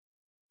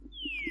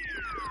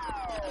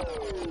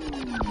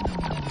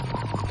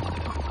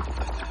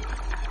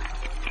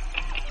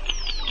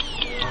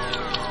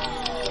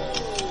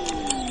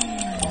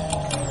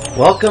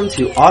Welcome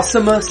to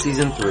Awesoma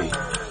Season 3,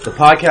 the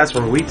podcast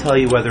where we tell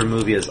you whether a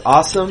movie is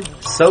awesome,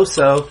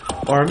 so-so,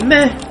 or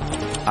meh.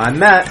 I'm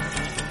Matt.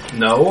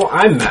 No,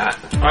 I'm Matt.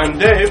 I'm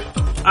Dave.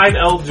 I'm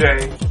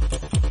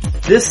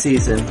LJ. This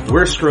season,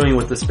 we're screwing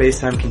with the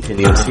space-time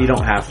continuum so you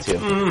don't have to.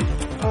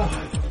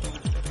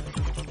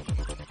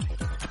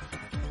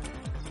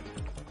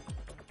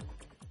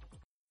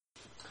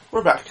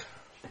 We're back.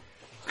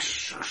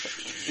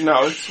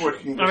 No, it's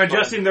working. I'm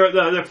adjusting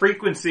the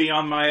frequency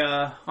on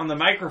my on the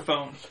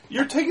microphone.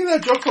 You're taking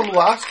that joke from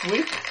last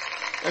week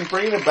and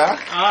bringing it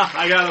back?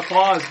 I got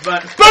applause,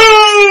 but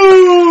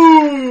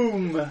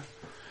boom!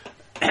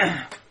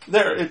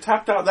 There, it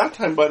tapped out that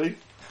time, buddy.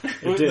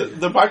 It did.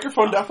 The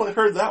microphone definitely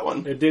heard that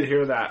one. It did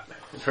hear that.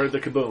 It heard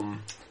the kaboom.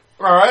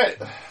 All right.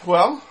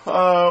 Well,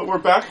 we're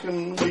back a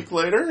week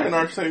later in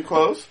our same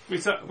clothes.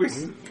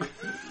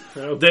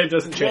 Well, Dave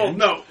doesn't change.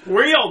 Well, no,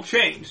 we all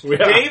changed. Yeah,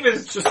 Dave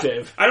is just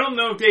Dave. I don't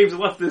know if Dave's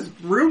left this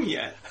room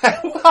yet.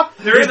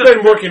 He's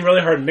been working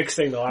really hard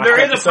mixing the last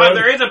episode.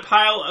 There is a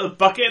pile of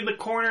bucket in the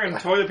corner and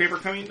toilet paper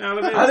coming out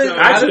of it. How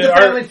did the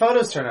family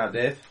photos turn out,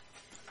 Dave?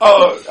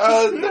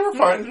 Oh, they were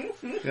fine.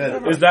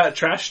 Good. Is that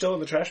trash still in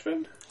the trash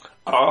bin?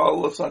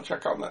 Let's not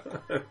check on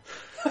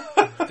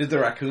that. Did the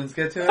raccoons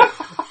get to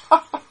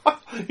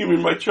it? You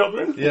mean my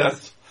children?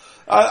 Yes.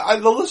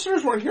 The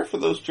listeners weren't here for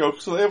those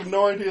jokes, so they have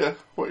no idea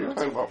what you're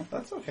talking about.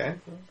 That's okay.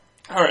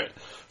 All right.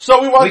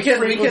 So we watched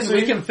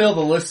We can fill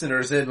the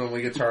listeners in when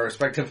we get to our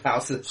respective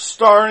houses.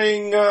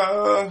 Starring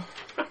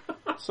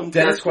some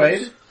Dennis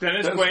Quaid.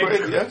 Dennis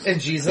Quaid, yes.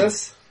 And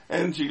Jesus.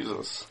 And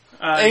Jesus.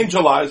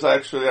 Angel Eyes,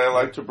 actually, I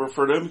like to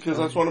refer to him because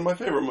that's one of my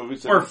favorite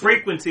movies. or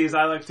Frequency, as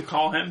I like to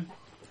call him.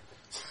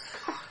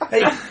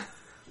 Hey.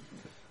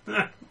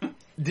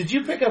 Did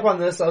you pick up on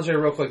this,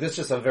 LJ, real quick? This is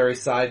just a very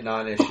side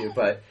non-issue,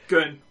 but...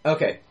 Good.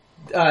 Okay.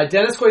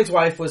 Dennis Quaid's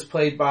wife was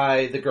played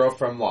by the girl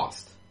from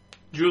Lost.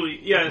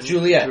 Yes.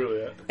 Juliet.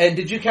 And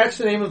did you catch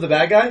the name of the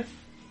bad guy?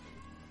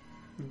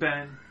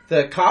 Ben.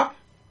 The cop?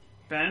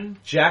 Ben?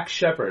 Jack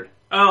Shepherd.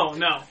 Oh,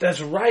 no. That's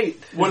right.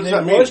 What His does that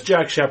name mean? was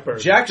Jack Shepherd.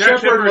 Jack Shepherd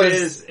Shepherd was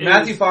is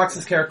Matthew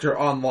Fox's character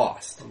on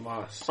Lost.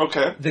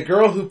 Okay. The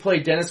girl who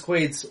played Dennis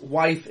Quaid's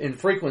wife in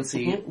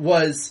Frequency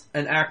was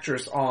an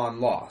actress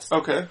on Lost.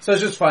 Okay. So it's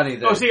just funny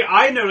that... Oh, see,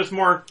 I noticed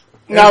more...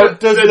 Now,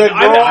 does the girl...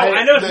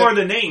 I noticed more of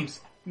the names.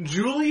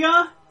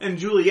 Julia and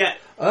Juliet.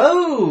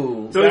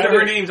 Oh! Those are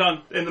her names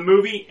in the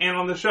movie and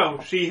on the show.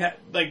 She had,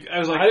 I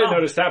was like, I didn't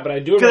notice that, but I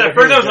do remember at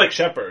first I was Jack like,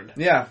 Shepherd.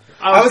 Yeah.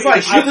 I was like...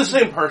 Is she the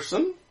same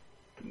person?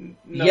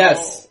 No.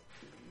 Yes.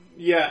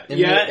 Yeah. In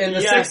the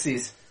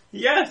 60s.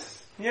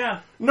 Yes.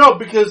 Yeah. No,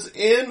 because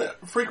in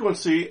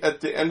Frequency, at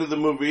the end of the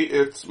movie,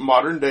 it's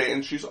modern day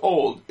and she's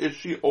old. Is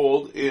she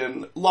old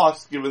in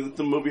Lost, given that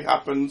the movie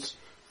happens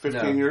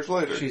 15 years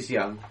later? She's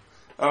young.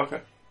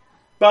 Okay.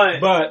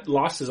 But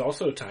Lost is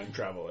also time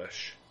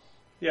travel-ish.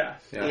 Yeah.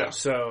 Yeah.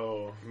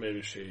 So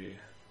maybe she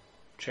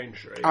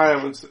changed her age. I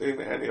haven't seen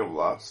any of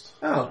Lost.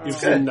 Oh, You've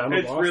good. seen none of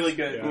It's Lost? really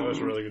good. Yeah, it was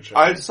a really good show.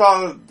 I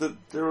saw that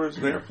there was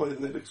an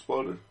airplane that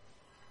exploded.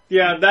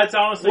 Yeah, that's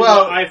honestly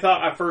what I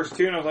thought at first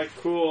too, and I was like,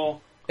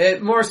 cool.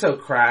 It more so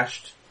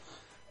crashed.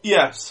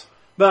 Yes.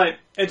 But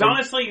it's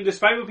honestly,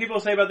 despite what people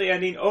say about the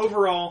ending,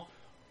 overall,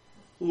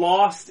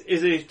 Lost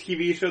is a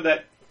TV show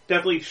that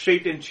definitely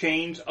shaped and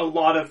changed a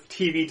lot of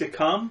TV to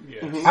come.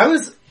 Yes.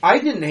 Mm-hmm. I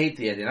didn't hate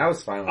the ending. I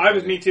was fine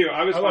with it. Me too.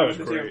 I was fine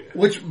with it too.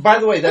 Which, by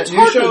the way, that It's new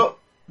hard show...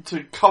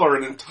 to color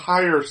an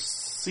entire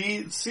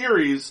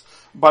series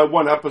by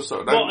one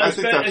episode. Well, I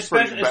think that's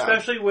pretty bad.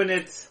 especially when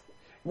it's...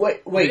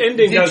 Wait. The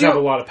ending does have a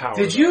lot of power.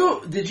 Did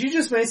you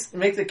just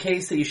make the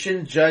case that you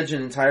shouldn't judge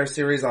an entire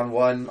series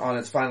on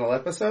its final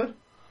episode?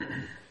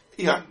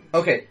 Yeah.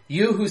 Okay,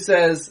 you who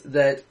says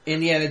that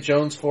Indiana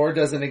Jones 4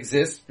 doesn't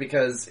exist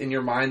because in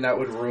your mind that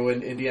would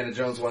ruin Indiana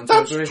Jones 1, 2,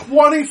 and That's 3?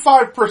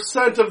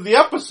 25% of the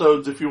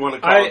episodes, if you want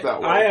to call it that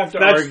way. I have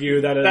to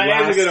argue that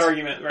that is a good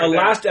argument. Right there.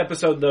 last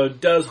episode, though,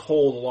 does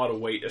hold a lot of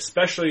weight,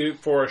 especially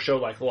for a show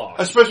like Lost.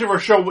 Especially for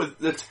a show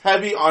that's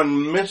heavy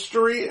on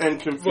mystery and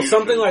confusion. Well,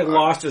 something like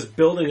Lost is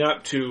building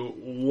up to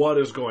what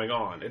is going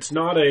on. It's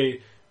not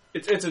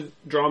it's a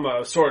drama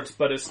of sorts,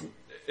 but it's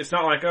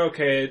not like,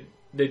 okay,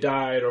 they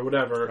died or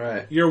whatever.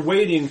 Right. You're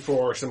waiting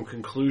for some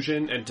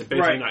conclusion and to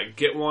basically not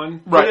get one.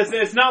 Right.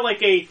 It's not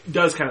like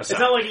Does kind of suck. It's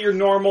not like your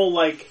normal,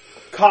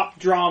 cop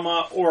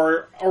drama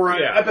or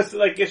an episode,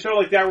 like a show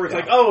like that where it's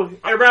like, oh,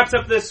 it wraps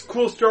up this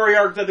cool story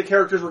arc that the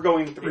characters were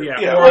going through.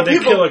 Yeah, or well, they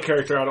kill a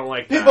character, I don't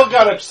like that. People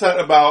got upset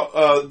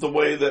about the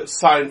way that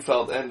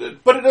Seinfeld ended,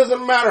 but it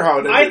doesn't matter how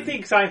it ended. I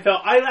think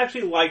I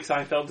actually like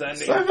Seinfeld's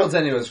ending. Seinfeld's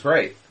ending was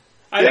great.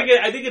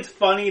 I think it's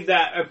funny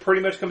that it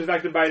pretty much comes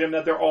back to bite them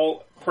that they're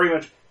all pretty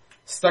much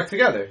Stuck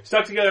together.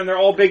 and they're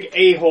all big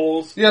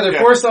a-holes. Yeah, they're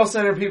four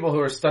self-centered people who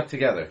are stuck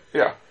together.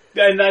 Yeah.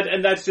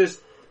 And that's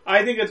just,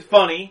 I think it's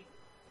funny.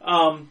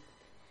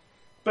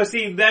 But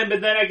then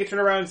I could turn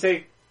around and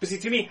say, but see,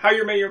 to me, How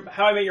I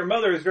Met Your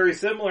Mother is very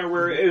similar,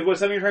 where it was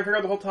something you're trying to figure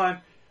out the whole time.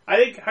 I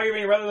think How You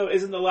Met Your Mother though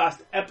isn't the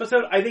last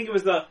episode. I think it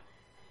was the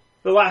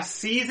last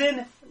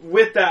season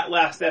with that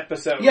last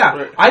episode. Yeah,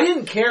 Right. I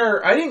didn't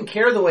care. I didn't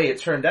care the way it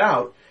turned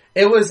out.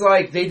 It was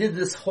like they did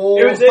this whole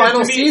It was,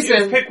 final to me, season. it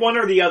was pick one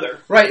or the other.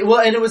 Right, well,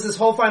 and it was this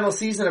whole final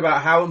season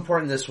about how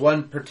important this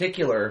one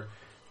particular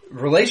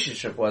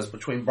relationship was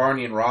between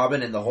Barney and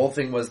Robin, and the whole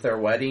thing was their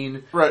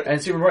wedding. Right.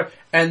 And super important.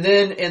 And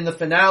then in the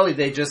finale,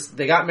 they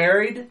got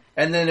married,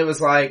 and then it was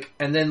like,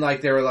 and then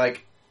like they were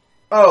like,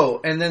 oh,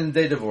 and then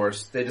they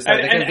divorced. They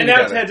decided they couldn't And be now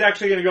together. Ted's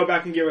actually going to go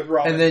back and get with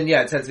Robin. And then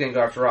Ted's gonna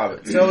go after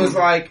Robin. So it was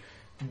like,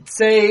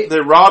 say, They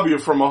rob you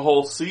from a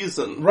whole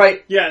season.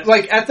 right, Yes.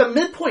 like at the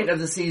midpoint of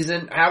the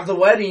season, have the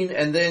wedding,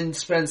 and then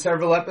spend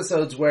several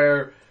episodes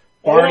where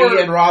Barney Or-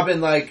 and Robin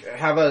like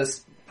have a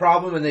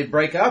problem and they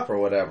break up or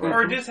whatever.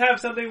 Or just have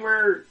something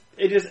where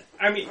it just,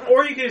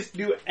 or you could just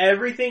do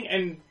everything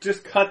and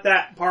just cut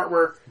that part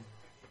where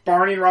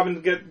Barney and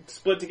Robin get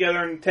split together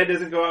and Ted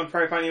doesn't go out and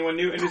try to find anyone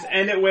new, and just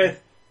end it with,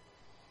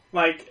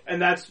 like,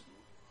 and that's,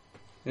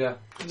 Yeah.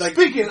 like,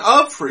 Speaking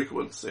of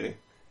frequency,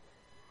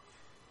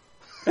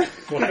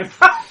 anyways,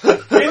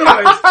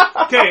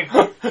 okay,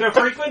 the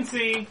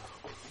frequency,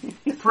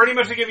 pretty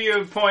much to give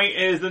you a point,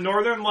 is the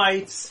Northern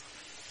Lights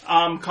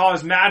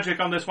cause magic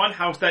on this one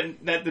house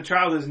that the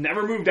child has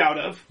never moved out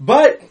of.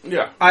 But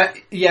yeah,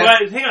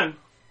 But hang on,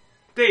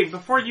 Dave,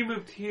 before you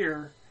moved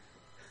here,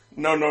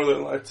 no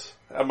Northern Lights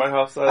at my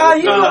house.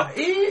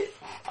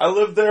 I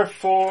lived there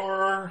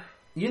for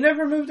you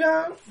never moved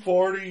out?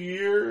 40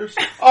 years.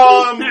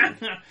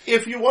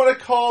 If you want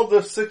to call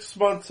the 6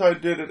 months I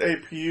did at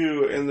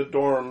APU in the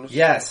dorms.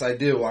 Yes, I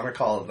do want to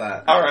call it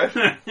that.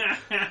 Alright.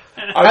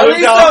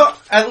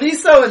 At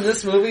least though in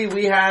this movie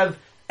we have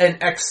an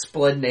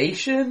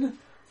explanation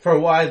for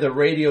why the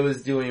radio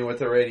is doing what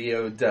the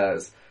radio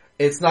does.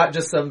 It's not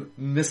just some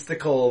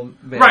mystical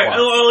mailbox. right? At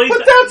least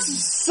But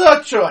that's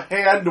such a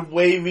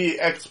hand-wavy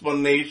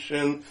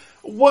explanation.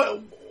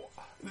 What?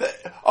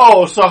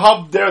 So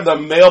how dare the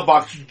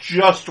mailbox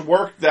just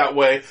work that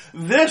way?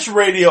 This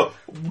radio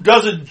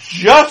doesn't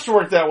just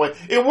work that way.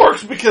 It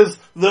works because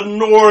the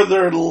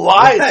Northern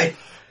Lights. Right.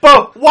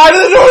 But why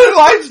do the Northern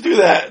Lights do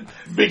that?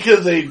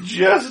 Because they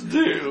just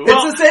do.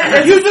 It's the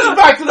same. You just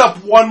backed it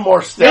up one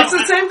more step. It's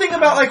the same thing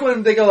about like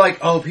when they go like,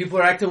 "Oh, people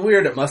are acting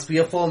weird. It must be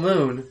a full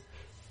moon."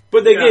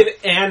 But they Yeah. give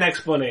an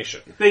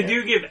explanation. they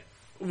do give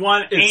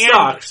one. It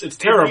sucks. It's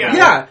terrible.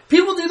 Yeah,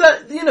 people do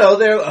that. You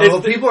know,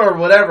 people are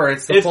whatever.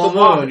 It's the it's full the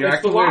law. moon. You're It's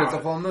acting the weird. law. It's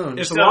a full moon.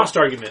 It's So- the lost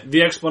argument.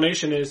 The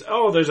explanation is,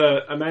 there's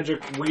a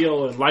magic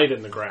wheel and light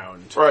in the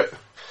ground. Right.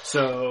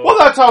 So, Well,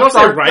 that's how don't say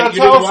Star, right, that's,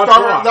 you how didn't watch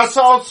Star, Lost. that's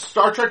how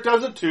Star Trek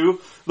does it too.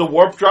 The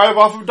warp drive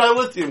off of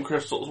dilithium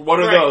crystals. What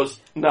are Right. those?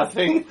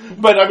 Nothing.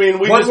 But I mean,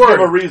 we One just word. give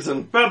a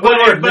reason. But One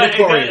word, it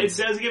midichlorians.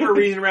 does give a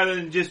reason rather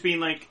than just being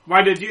like,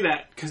 why did it do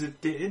that? Because it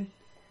did.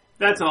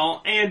 That's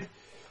all. And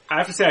I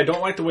have to say, I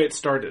don't like the way it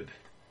started.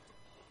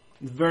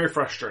 It's very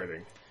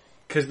frustrating.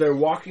 Because they're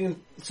walking,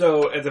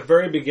 so at the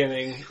very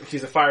beginning,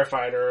 he's a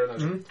firefighter, and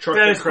there's a truck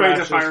that Dennis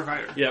Quaid's crashes. a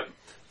firefighter. Yep.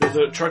 There's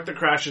a truck that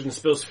crashes and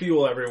spills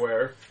fuel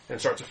everywhere, and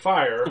starts a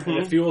fire,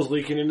 and the fuel's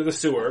leaking into the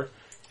sewer,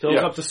 fills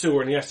Yeah. up the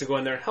sewer, and he has to go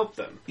in there and help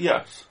them.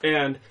 Yes.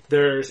 And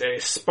there's a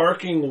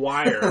sparking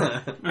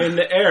wire in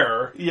the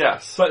air,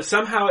 Yes. but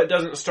somehow it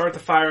doesn't start the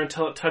fire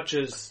until it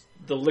touches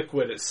the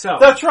liquid itself.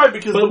 That's right,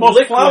 because But the most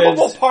liquids-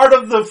 flammable part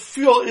of the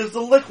fuel is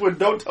the liquid.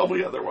 Don't tell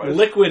me otherwise.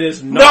 Liquid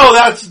is not. No,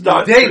 that's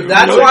not Dave, true.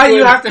 that's Don't why you-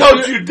 you have to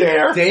Don't shoot- you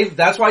dare. Dave,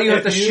 that's why you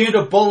have to If you- shoot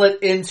a bullet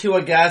into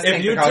a gas tank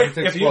If you to cause it took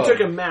to if you explode.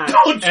 took a match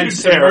Don't you and dare.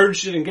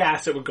 submerged it in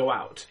gas, it would go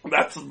out.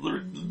 That's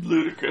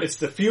ludicrous. It's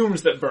the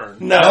fumes that burn.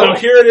 No. So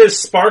here it is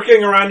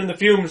sparking around in the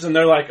fumes, and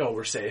they're like, "Oh,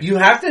 we're safe. You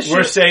have to shoot.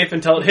 We're safe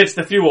until it hits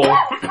the fuel."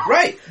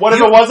 Right. What if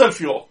it wasn't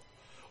fuel?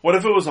 What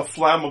if it was a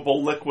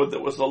flammable liquid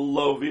that was a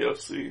low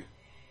VOC?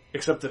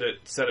 Except that it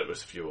said it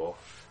was fuel.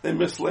 They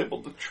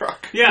mislabeled the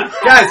truck. Yeah.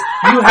 Guys,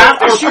 you have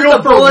to Or shoot fuel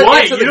the for bullet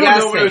what? into You the don't gas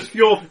know what it was tank.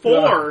 fuel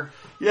for.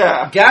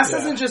 Yeah. Gas Yeah.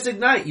 doesn't just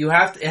ignite. You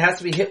have to. It has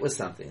to be hit with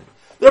something.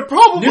 There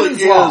probably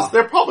Newton's is. law.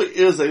 There probably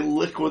is a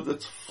liquid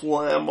that's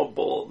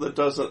flammable that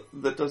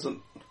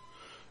doesn't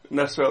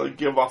necessarily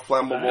give off I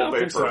flammable don't vapor.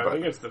 think so. I But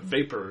think it's the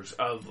vapors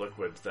of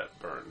liquids that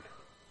burn.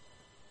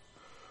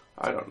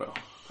 I don't know.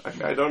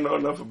 I don't know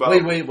enough about.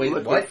 Wait.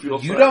 liquid What? fuel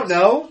You science. don't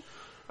know?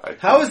 I-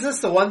 How is this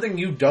the one thing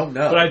you don't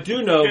know? But I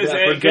do know Because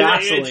that for it's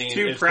gasoline,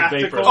 too it's the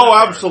practical. vapors. Oh,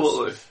 that burns.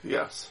 absolutely.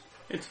 Yes.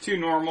 It's too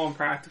normal and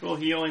practical.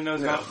 He only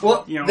knows about,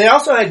 Well, you know. they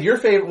also had your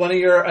favorite,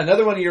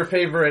 another one of your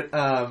favorite,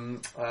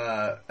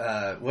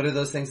 what are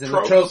those things in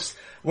Tropes. the tropes?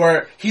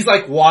 Where he's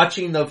like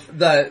watching the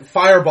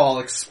fireball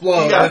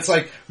explode. Yes. And it's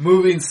like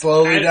moving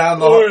slowly And- down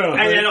the. oh, yeah.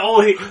 and then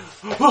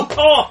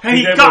and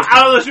he He got never-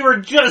 out of the sewer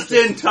just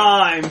in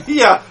time.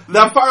 Yeah,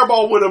 that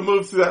fireball would have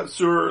moved through that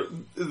sewer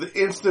the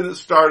instant it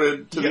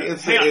started to the Yeah,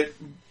 instant hang on. it.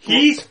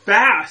 He's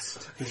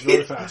fast. It's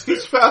really fast.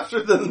 He's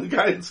faster than the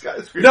guy in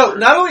Skyscraper. No,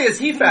 not only is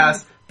he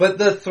fast, but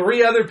the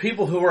three other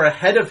people who were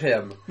ahead of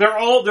him, They're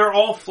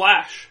all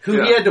Flash. who he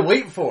Yeah. had to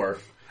wait for.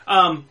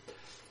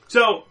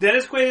 So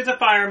Dennis Quaid is a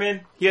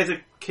fireman. He has a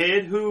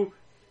kid who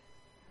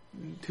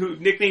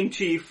nicknamed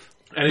Chief.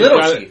 And he's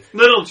got Chief.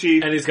 Little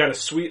Chief. And he's got a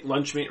sweet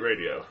lunch meat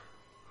radio.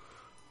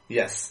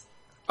 Yes.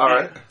 All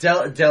right.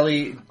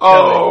 Deli.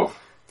 Oh,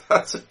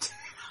 that's a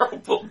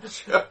terrible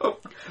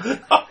joke.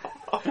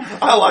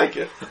 I like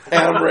it.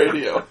 Ham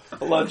radio.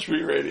 Lunch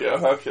meat radio.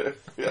 Okay.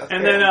 Yeah.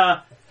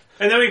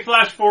 And then we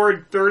flash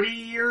forward 30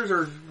 years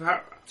or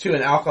To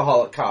an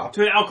alcoholic cop.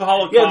 to an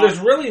alcoholic Yeah, cop. there's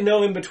really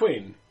no in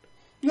between.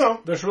 No.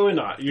 There's really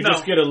not. You No.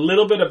 just get a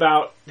little bit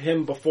about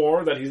him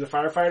before that he's a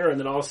firefighter, and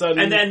then all of a sudden,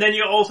 And then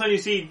you all of a sudden you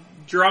see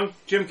drunk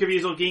Jim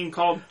Caviezel getting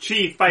called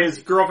Chief by his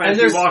girlfriend And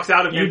as he there's- walks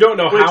out of him. you don't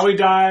know how he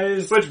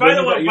dies. which, by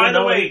the way- you by don't the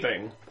know way-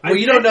 anything. Well,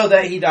 you don't know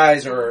that he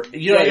dies, or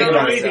you don't You don't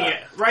know know anything that.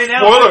 yet. Right now,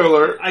 Spoiler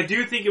alert. I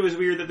do think it was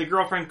weird that the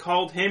girlfriend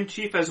called him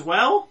Chief as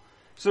well.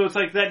 So it's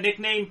like that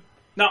nickname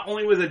not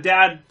only was a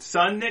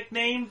dad-son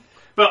nickname,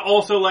 but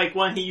also like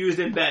one he used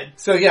in bed.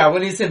 So yeah,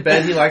 when he's in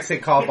bed, he likes to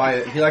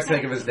he likes to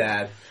think of his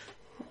dad.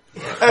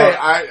 Hey,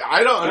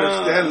 I don't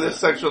understand this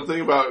sexual thing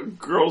about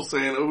girls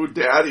saying "ooh,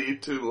 daddy"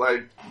 to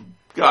like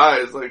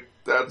guys. Like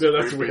that's Yeah,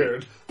 that's creepy.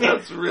 weird.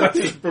 That's really That's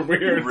super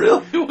weird.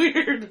 really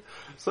weird.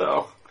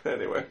 So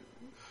anyway,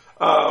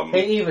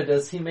 Hey Eva,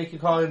 does he make you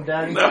call him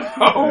daddy? no,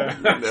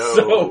 no,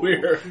 So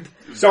weird.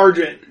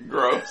 Sergeant.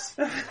 gross.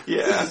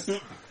 Yeah.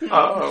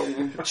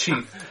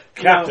 Chief.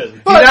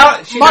 Captain.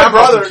 But She my now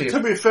calls him brother, Chief. to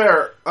be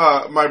fair,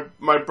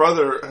 my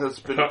brother has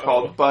been Uh-oh.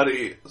 called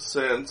Buddy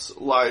since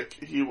like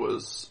he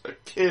was a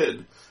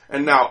kid,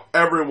 and now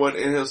everyone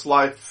in his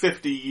life,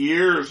 50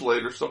 years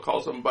later, still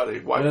calls him Buddy.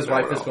 When his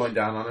wife is else. going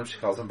down on him, she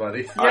calls him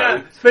buddy.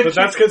 Yeah, But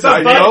that's because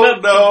I But-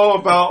 don't know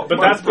about. But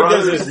my that's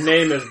because brother's- his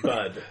name is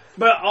Bud.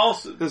 but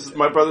also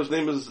My brother's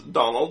name is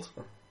Donald.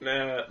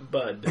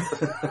 Bud.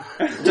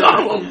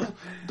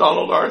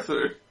 Donald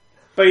Arthur.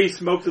 but he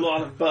smoked a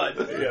lot of bud.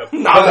 Yep.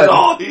 Not Bud. at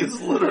all. He's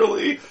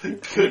literally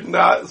could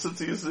not, since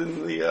he's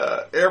in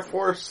the Air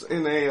Force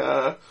in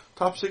a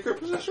top secret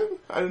position.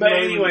 I didn't But know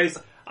he was- anyways,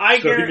 I So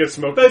he guarantee. could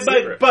smoke in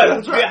secret. But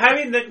That's right.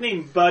 having the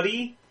nickname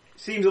Buddy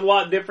seems a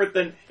lot different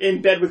than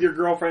in bed with your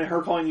girlfriend and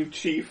her calling you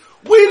Chief.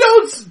 we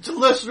don't,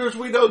 listeners,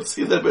 we don't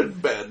see them in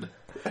bed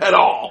at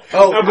all.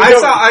 Oh, And we I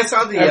don't-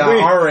 saw the And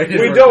R-rated.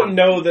 we version. don't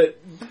know that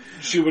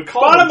she would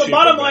call him Chief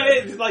Bottom in line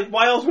bed. is, like,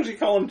 why else would she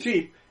call him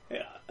Chief?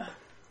 Yeah.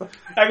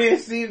 I mean,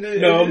 it seems...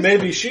 No,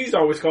 maybe she's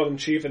always called him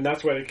Chief, and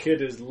that's why the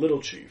kid is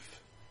Little Chief.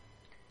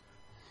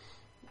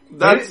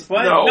 That's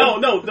What?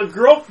 No, the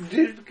girl,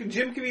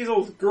 Jim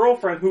Caviezel's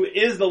girlfriend, who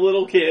is the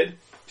little kid.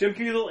 Jim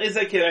Caviezel is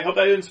that kid. I hope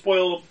I didn't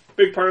spoil a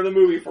big part of the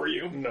movie for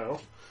you. No.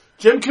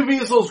 Jim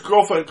Caviezel's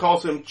girlfriend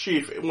calls him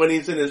Chief when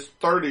he's in his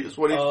 30s,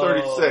 when he's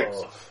 36.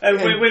 And,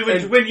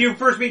 And- when you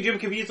first meet Jim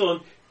Caviezel,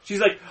 and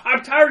she's like,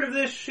 I'm tired of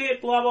this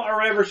shit, blah, blah, or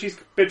whatever she's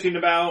bitching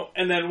about,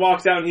 and then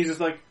walks out and he's just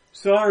like,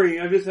 sorry,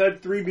 I just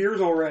had 3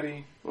 beers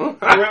already.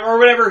 or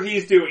whatever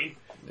he's doing.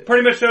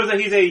 Pretty much shows that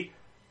he's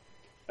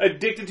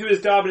addicted to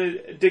his job and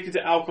addicted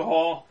to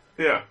alcohol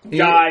Yeah,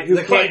 guy who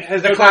the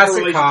has no time for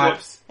classic cop.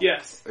 relationships.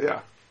 Yes.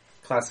 yeah.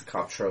 Classic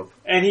cop trope.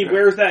 And he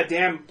wears that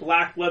damn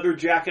black leather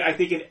jacket, I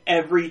think, in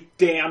every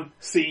damn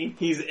scene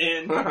he's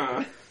in.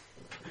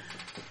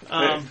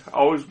 Hey,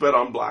 always bet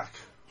on black.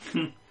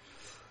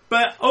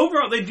 But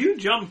overall, they do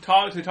jump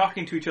to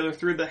talking to each other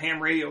through the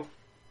ham radio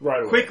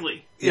Right away.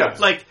 quickly. Yeah.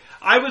 Like,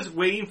 I was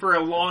waiting for a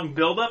long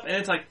build-up, and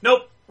it's like,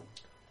 nope.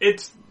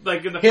 It's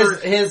like in the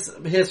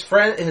His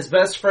first... his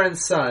best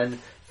friend's son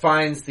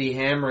finds the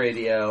ham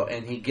radio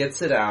and he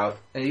gets it out,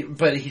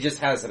 but he just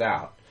has it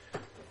out.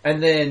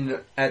 And then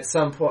at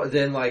some point,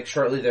 then like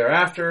shortly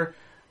thereafter,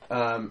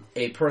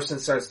 a person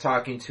starts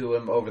talking to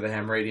him over the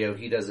ham radio.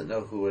 He doesn't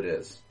know who it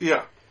is.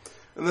 Yeah.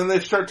 And then they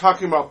start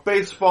talking about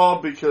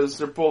baseball because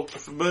they're both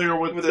familiar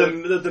with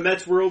it. the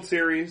Mets World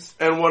Series.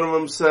 And one of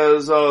them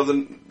says,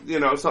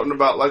 something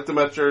about like the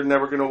Mets are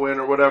never going to win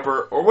or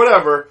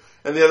whatever.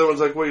 And the other one's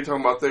like, what are you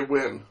talking about? They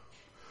win.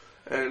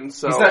 And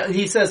so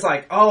He says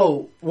like,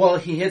 oh, well,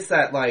 he hits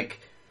that like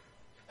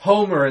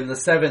homer in the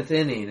 7th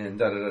inning and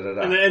da da da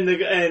da da.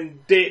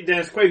 And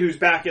Dennis Quaid, who's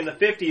back in the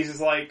 50s, is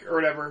like, or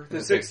whatever, the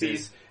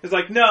 60s, is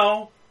like,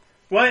 no,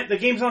 what? The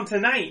game's on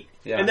tonight.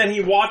 Yeah. And then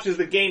he watches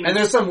the game. And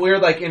there's some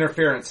weird like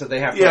interference, so they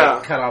have to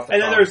like, cut off the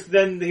And call.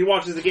 then he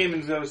watches the game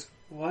and goes,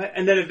 what?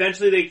 And then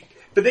eventually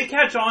they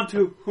catch on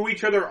to who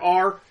each other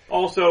are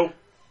also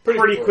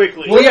pretty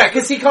quickly. Well, yeah,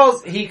 because he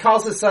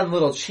calls his son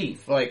Little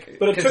Chief, like.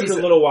 But it 'cause took he's a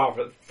little while.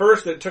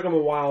 First, it took them a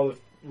while to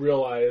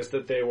realize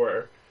that they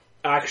were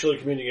actually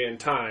communicating in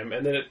time,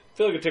 and then I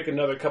feel like it took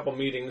another couple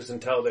meetings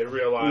until they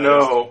realized.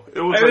 no, it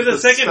was It was like the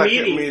second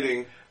meeting.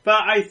 meeting.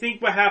 But I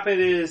think what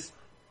happened is,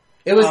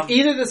 It was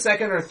either the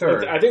second or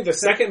third. I think the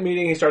second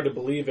meeting he started to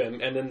believe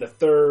him, and then the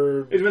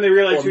third, is when they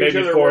realized or who each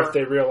maybe other fourth, were.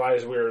 they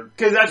realized we were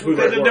Because who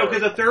they were.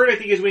 the third I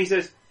think is when he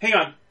says, "Hang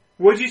on,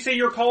 what'd you say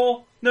your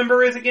call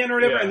number is again or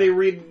whatever?" Yeah. And they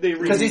read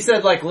Because he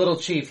said like Little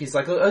Chief. He's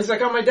like,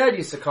 oh, my dad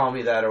used to call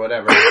me that or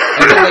whatever.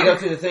 And then they go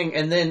through the thing,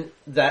 and then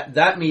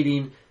that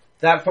meeting,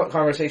 that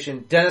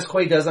conversation, Dennis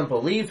Quaid doesn't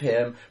believe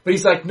him, but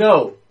he's like,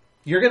 no,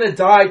 you're gonna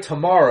die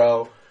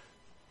tomorrow.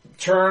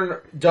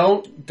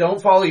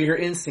 Don't follow your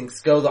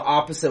instincts. Go the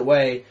opposite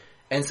way.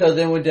 And so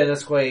then when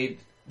Dennis Quaid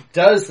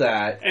does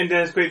that. And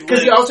Dennis Quaid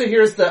Because he lives. also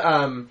hears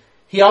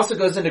he also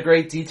goes into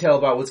great detail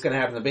about what's going to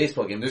happen in the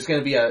baseball game. There's going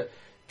to be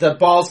the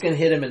ball's going to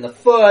hit him in the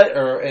foot,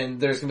 and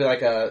there's going to be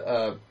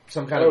like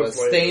some kind of a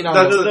stain on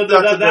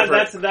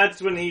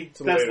That's when he.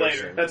 That's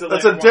later.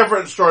 That's a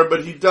different story,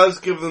 but he does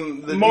give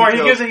them the more.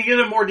 details. He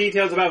gives them more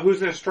details about who's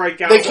going to strike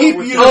out. They keep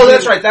using- Oh,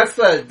 that's right. That's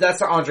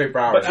the Andre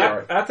Braugher But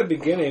story. at the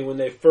beginning, when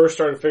they first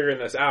started figuring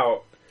this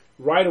out,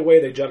 right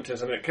away they jumped into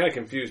something that kind of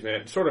confused me.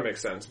 It sort of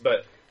makes sense,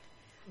 but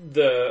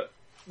the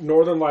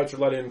Northern Lights are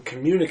letting him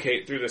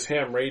communicate through this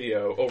ham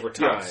radio over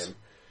time, Yes.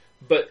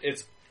 but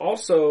it's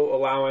also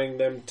allowing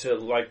them to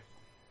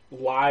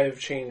live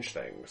change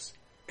things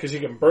because he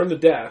can burn the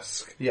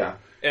desk Yeah.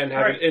 and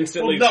have Right. it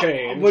instantly Well, no,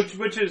 change.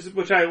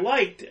 which I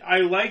liked. I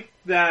liked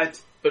that.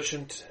 But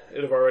shouldn't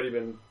it have already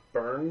been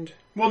burned?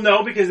 Well,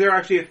 no, because they're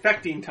actually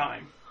affecting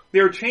time.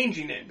 They're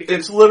changing it because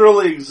It's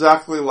literally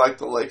exactly like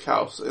the Lake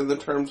House in the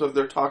terms of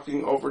they're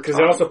talking over Because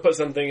time. they also put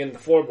something in the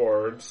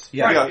floorboards.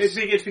 Yeah. right. Yes.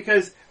 It's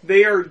because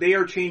they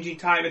are changing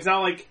time. It's not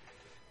like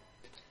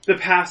the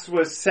past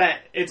was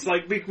set. It's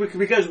like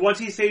because once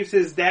he saves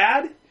his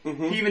dad,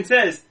 he even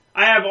says,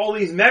 "I have all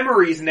these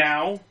memories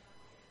now."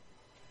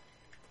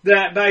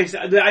 That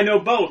I know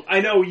both. I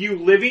know you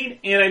living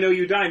and I know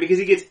you dying because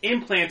he gets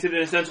implanted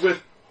in a sense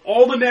with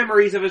all the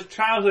memories of his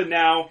childhood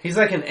now He's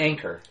like an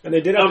anchor. And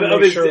they did have to of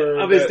make his sure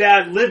of his that-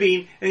 dad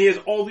living, and he has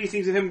all these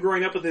things of him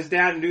growing up with his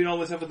dad and doing all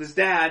this stuff with his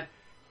dad.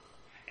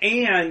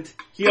 And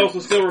he also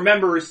still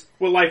remembers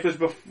what life was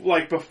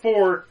like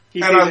before he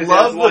And saved I his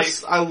love dad's life.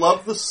 this. I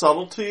love the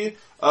subtlety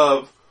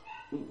of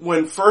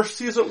when first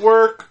he's at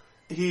work,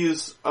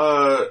 he's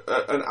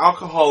an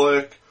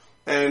alcoholic,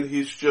 and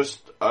he's just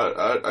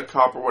a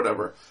cop or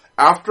whatever.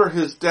 After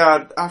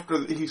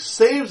he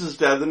saves his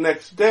dad the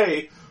next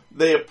day,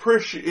 they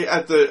appreciate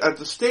at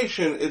the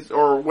station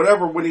or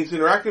whatever when he's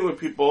interacting with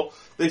people.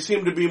 They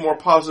seem to be more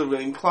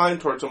positively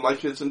inclined towards him. Like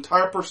his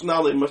entire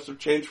personality must have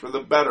changed for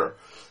the better.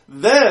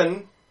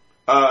 Then,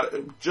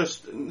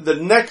 just the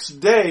next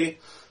day,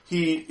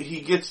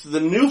 he gets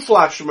the new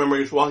flash of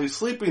memories while he's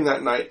sleeping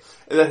that night,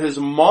 and that his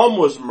mom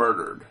was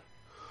murdered.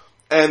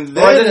 And Or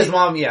then that his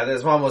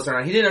mom wasn't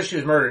around. He didn't know she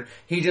was murdered.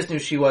 He just knew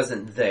she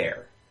wasn't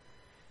there.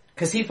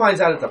 Because he finds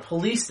out at the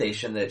police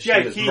station that she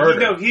was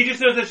murdered. He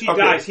just knows that she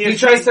Okay. dies.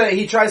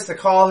 He tries to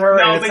call her,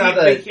 and it's not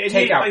the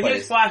takeout he place.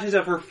 has flashes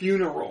of her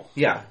funeral.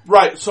 Yeah.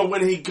 right, so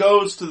when he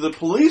goes to the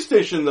police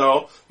station,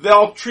 though, they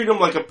all treat him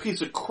like a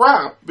piece of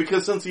crap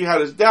because since he had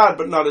his dad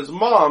but not his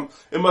mom,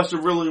 it must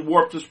have really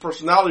warped his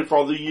personality for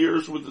all the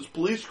years with his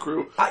police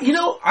crew.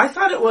 I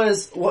thought it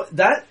was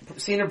that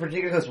scene in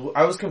particular because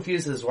I was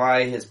confused as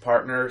why his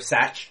partner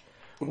Satch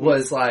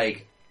was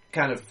like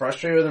kind of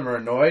frustrated with him or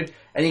annoyed,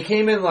 and he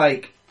came in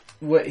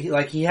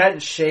he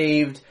hadn't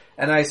shaved,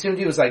 and I assumed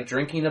he was like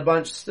drinking a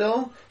bunch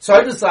still. So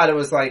I just thought it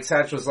was like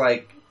Satch was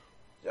like,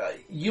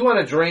 "You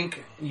want to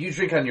drink? You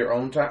drink on your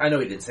own time." I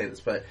know he didn't say this,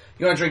 but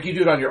you want to drink? You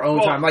do it on your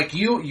own time. Like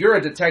you're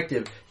a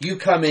detective. You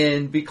come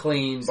in, be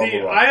clean. Blah, See,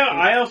 blah, blah.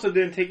 I also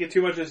didn't take it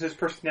too much as his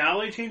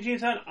personality changing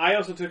his head. I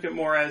also took it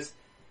more as,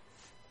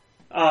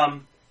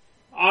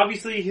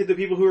 obviously the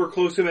people who are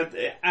close to him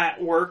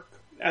at work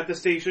at the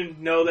station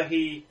know that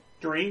he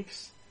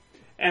drinks,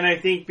 and I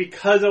think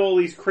because of all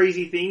these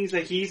crazy things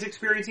that he's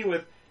experiencing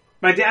with,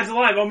 my dad's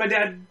alive. Oh, my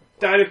dad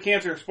died of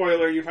cancer.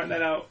 Spoiler, you find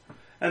that out,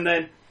 and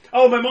then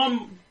oh, my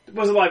mom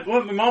was alive.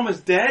 What, my mom was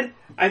dead.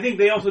 I think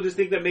they also just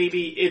think that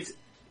maybe it's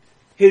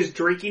his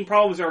drinking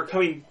problems are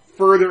coming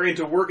further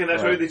into work, and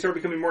that's why they start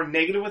becoming more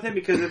negative with him,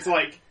 because it's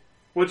like,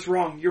 what's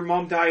wrong? Your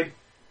mom died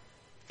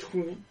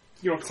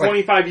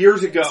 25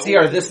 years ago. See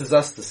our This Is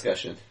Us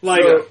discussion.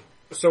 Like,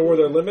 So were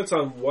there limits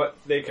on what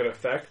they could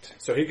affect?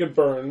 So he could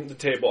burn the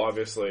table,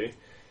 obviously,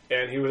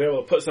 and he was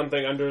able to put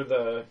something under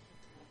the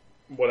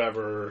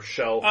whatever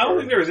shelf. I don't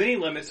think there was any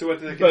limits to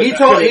what they could But He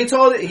affect.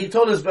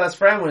 told his best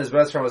friend when his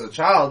best friend was a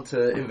child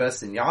to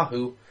invest in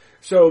Yahoo.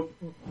 So,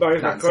 Not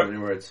in so many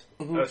words.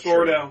 that's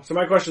Gordo. true. So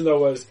my question though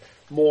was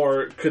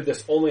more: could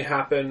this only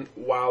happen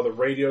while the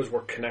radios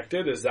were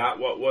connected? Is that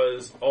what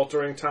was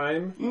altering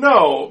time?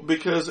 No,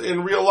 because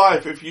in real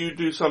life, if you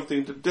do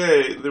something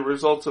today, the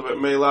results of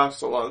it may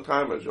last a long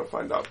time, as you'll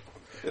find out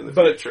in the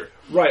future.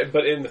 Right,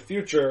 but in the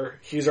future,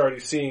 he's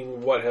already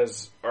seeing what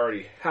has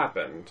already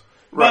happened.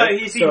 Right. But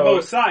he's seen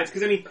both sides,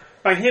 because I mean,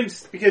 by him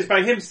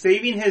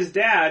saving his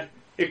dad,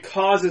 it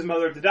caused his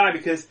mother to die,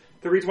 because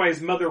the reason why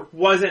his mother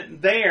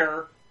wasn't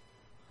there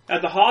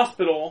at the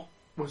hospital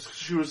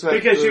She was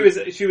because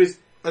she was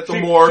at the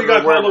morgue. She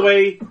got or wherever. called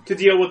away to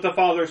deal with the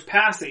father's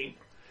passing,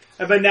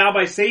 but now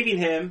by saving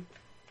him,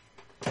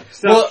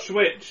 stuff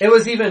switched. It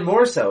was even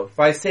more so.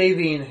 By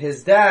saving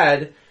his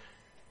dad,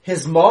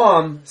 his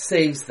mom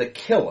saves the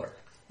killer.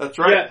 That's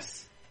right. Yes.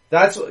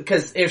 That's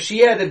because if she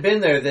hadn't been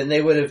there, then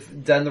they would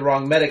have done the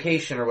wrong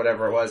medication or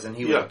whatever it was, and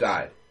he would have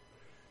died.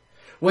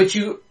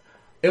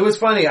 It was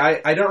funny.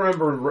 I don't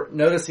remember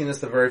noticing this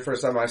the very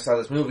first time I saw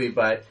this movie,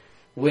 but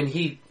when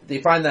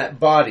they find that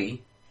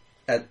body,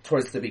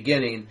 towards the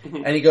beginning,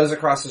 and he goes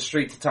across the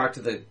street to talk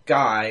to the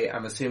guy.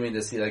 I'm assuming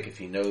to see like if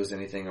he knows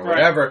anything or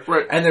whatever.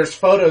 Right. And there's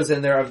photos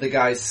in there of the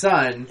guy's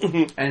son,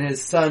 and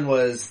his son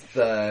was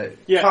the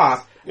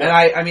cop.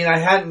 Yeah. And I mean, I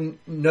hadn't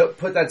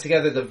put that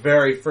together the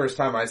very first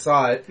time I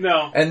saw it.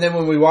 No. And then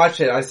when we watched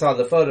it, I saw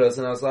the photos,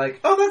 and I was like,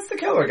 "Oh, that's the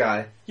killer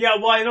guy." Yeah,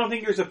 well, I don't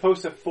think you're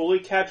supposed to fully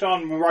catch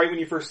on right when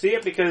you first see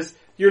it because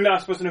you're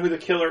not supposed to know who the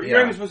killer. You're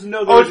not even supposed to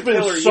know there's it's a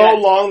killer been so yet.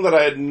 long that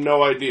I had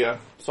no idea.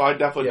 So I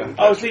definitely didn't.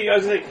 Oh, see, I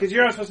was like, because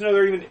you're not supposed to know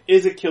there even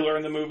is a killer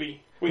in the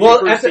movie when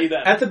Well, you first see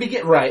them. at the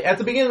beginning of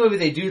the movie,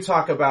 they do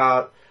talk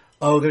about,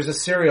 oh, there's a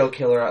serial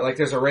killer. Like,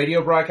 there's a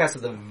radio broadcast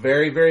at the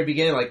very, very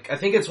beginning. Like, I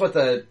think it's what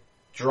the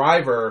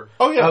driver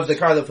of the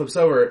car that flips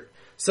over.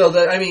 So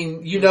that, I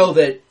mean, you know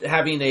that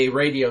having a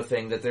radio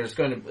thing, that there's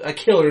a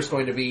killer's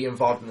going to be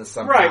involved in this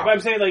somehow. Right, but I'm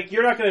saying, like,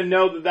 you're not going to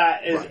know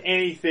that is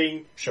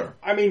anything. Sure.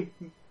 I mean,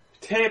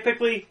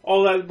 typically,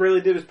 all that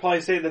really did was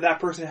probably say that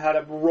person had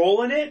a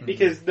role in it,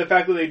 because the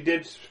fact that they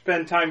did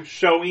spend time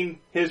showing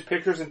his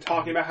pictures and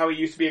talking about how he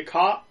used to be a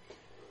cop,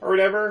 or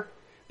whatever,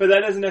 but that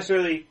doesn't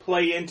necessarily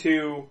play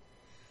into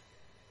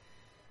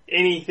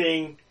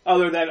anything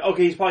other than,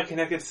 okay, he's probably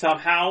connected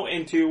somehow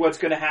into what's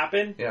going to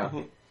happen. Yeah.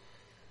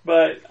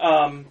 But,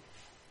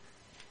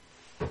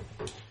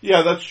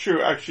 yeah, that's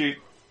true. Actually,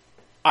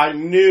 I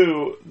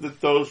knew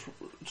that those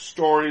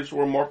stories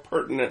were more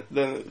pertinent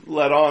than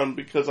let on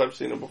because I've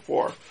seen them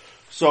before.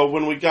 So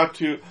when we got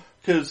to,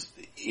 because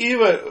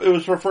Eva, it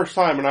was her first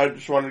time and I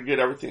just wanted to get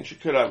everything she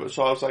could out of it.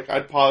 So I was like,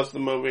 I'd pause the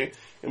movie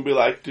and be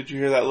like, did you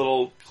hear that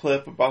little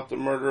clip about the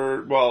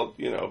murder? Well,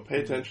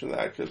 pay attention to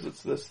that because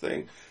it's this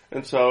thing.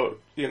 And so,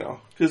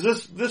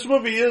 because this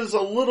movie is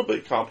a little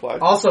bit complex.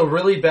 Also,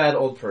 really bad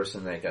old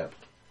person makeup.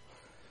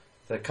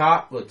 The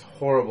cop looked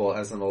horrible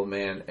as an old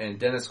man, and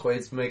Dennis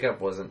Quaid's makeup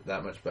wasn't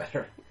that much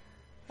better.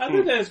 I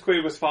think Dennis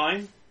Quaid was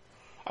fine.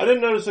 I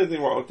didn't notice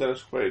anything wrong with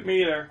Dennis Quaid.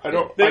 Me either. They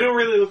don't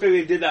really look like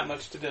they did that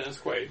much to Dennis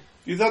Quaid.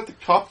 You thought the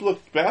cop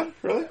looked bad?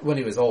 Really? When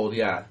he was old,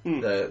 yeah.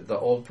 The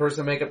old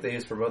person makeup they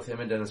used for both him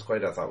and Dennis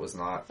Quaid, I thought was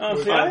not.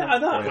 Oh, see, I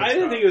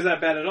didn't think it was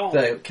that bad at all.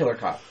 The killer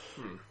cop.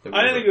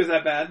 I didn't think it was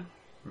that bad.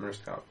 Nurse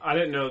cop. I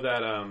didn't know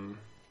that.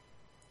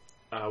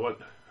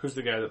 Who's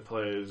the guy that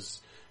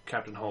plays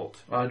Captain Holt?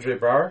 Andre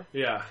Braugher?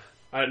 Yeah,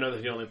 I didn't know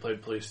that he only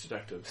played police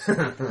detectives.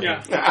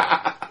 Yeah.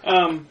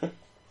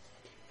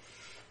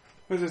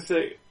 What was I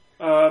say?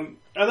 I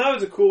thought it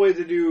was a cool way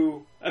to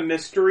do a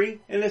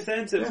mystery in a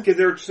sense, because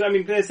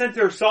in a sense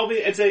they're solving.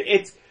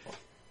 It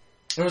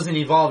was an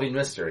evolving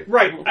mystery,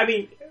 right? I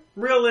mean,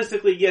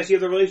 realistically, yes, you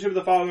have the relationship of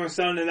the father and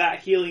son and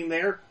that healing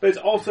there, but it's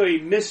also a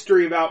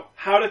mystery about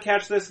how to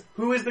catch this,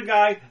 who is the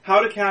guy,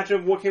 how to catch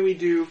him, what can we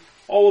do,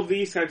 all of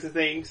these types of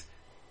things.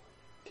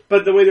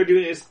 But the way they're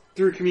doing it is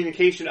through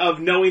communication of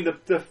knowing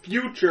the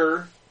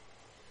future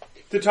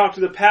to talk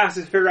to the past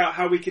and figure out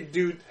how we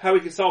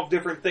could solve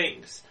different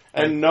things.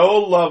 And no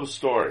love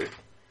story.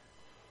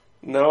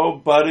 No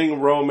budding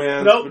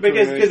romance. No,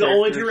 because the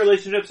only two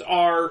relationships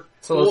are...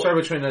 So let's start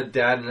between a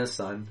dad and a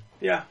son.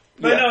 Yeah.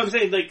 But no, I'm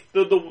saying, like,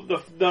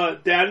 the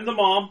dad and the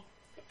mom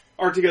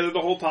are together the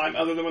whole time,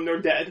 other than when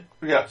they're dead.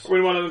 Yes.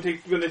 When one of them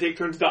when they take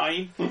turns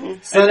dying.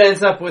 Mm-hmm. Son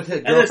ends up with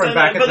his girlfriend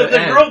back at the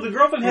end. The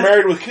girlfriend has...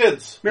 Married with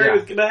kids.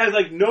 But has,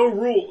 like, no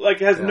rule. Like,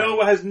 she has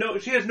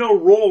no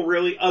role,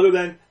 really, other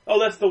than... Oh,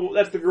 that's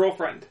the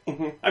girlfriend.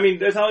 Mm-hmm. I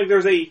mean, it's not like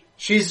there's a...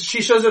 She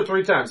shows up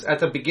 3 times. At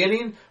the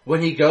beginning,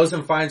 when he goes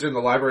and finds her in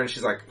the library, and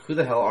she's like, "Who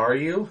the hell are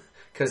you?"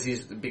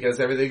 Because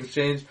everything's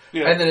changed.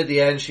 Yeah. And then at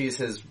the end, she's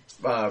his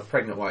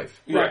pregnant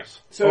wife. Right.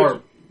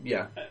 So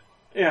Yeah.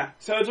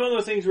 So it's one of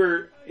those things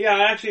where,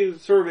 I actually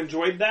sort of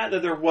enjoyed that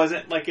there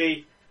wasn't like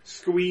a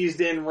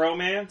squeezed in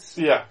romance.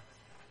 Yeah.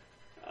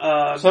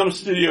 Some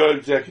studio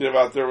executive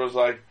out there was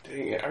like,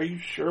 "Dang it, are you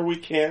sure we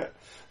can't?"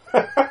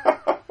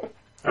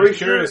 I was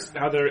curious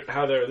how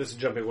they're. This is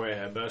jumping way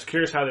ahead, but I was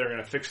curious how they're going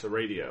to fix the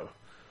radio.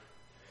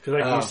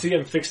 Because you see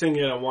them fixing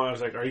it on one. I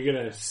was like, are you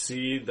going to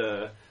see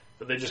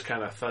but they just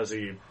kind of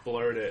fuzzy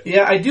blurred it.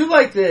 Yeah, I do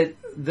like that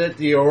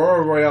the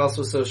Aurora Borealis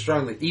was so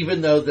strong that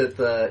even though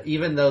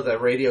the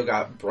radio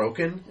got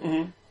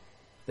broken,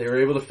 they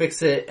were able to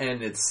fix it,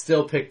 and it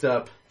still picked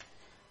up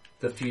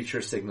the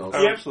future signals.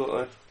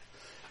 Absolutely.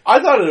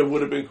 I thought it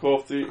would have been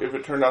cool if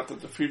it turned out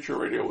that the future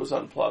radio was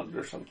unplugged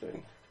or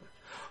something.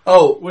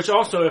 Oh, which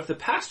also, if the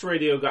past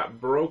radio got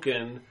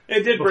broken,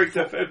 it did break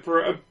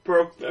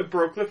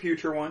broke the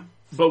future one.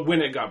 But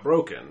when it got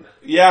broken,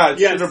 it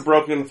should have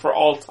broken for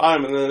all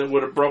time, and then it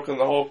would have broken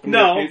the whole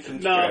communication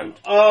strand.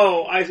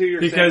 Oh, I see what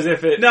you're saying. Because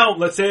if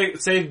let's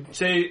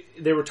say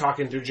they were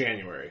talking through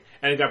January,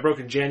 and it got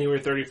broken January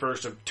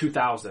 31st of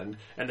 2000,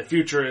 and the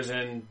future is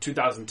in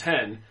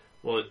 2010.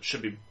 Well, it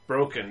should be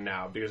broken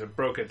now because it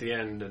broke at the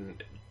end,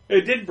 and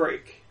it did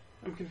break.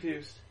 I'm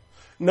confused.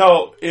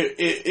 No,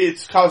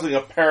 it's causing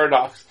a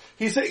paradox.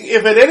 He's saying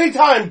if at any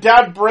time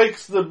Dad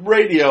breaks the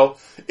radio,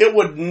 it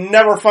would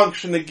never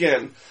function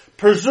again.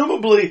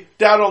 Presumably,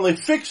 Dad only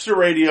fixed the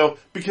radio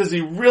because he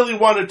really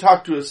wanted to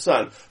talk to his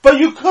son. But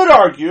you could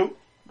argue,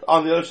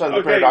 on the other side of the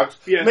Okay, paradox.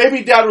 yeah.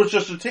 Maybe Dad was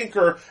just a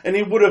tinker, and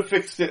he would have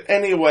fixed it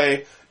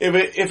anyway if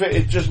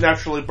it just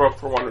naturally broke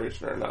for one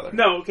reason or another.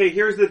 No, okay,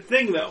 here's the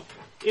thing though.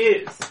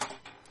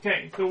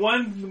 Okay,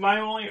 my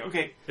only,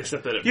 okay.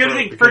 Except that it You have to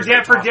broke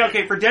think,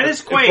 because for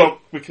Dennis It Quaid,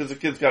 broke because the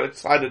kids got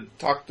excited to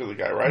talk to the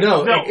guy, right?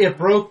 No, No. It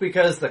broke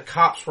because the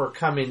cops were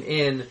coming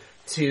in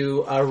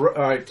to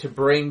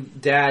bring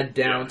Dad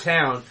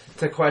downtown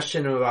to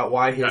question him about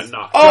why his Got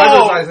knocked.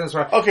 driver's license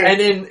was okay.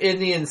 And in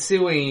the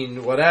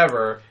ensuing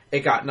whatever, it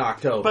got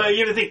knocked over. but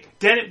you have to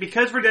think,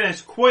 because for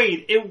Dennis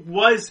Quaid, it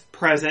was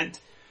present.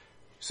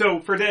 So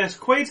for Dennis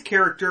Quaid's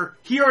character,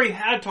 he already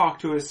had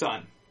talked to his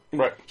son.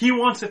 Right. He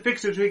wants to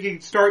fix it so he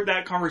can start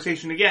that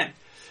conversation again.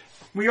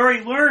 We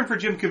already learned for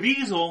Jim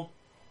Caviezel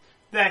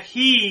that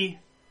he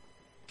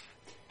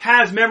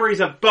has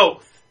memories of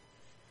both.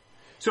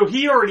 So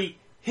he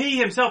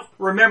himself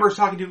remembers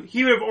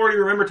he would have already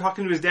remembered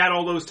talking to his dad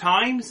all those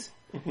times.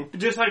 Mm-hmm.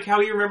 Just like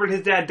how he remembered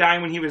his dad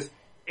dying when he was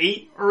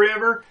 8 or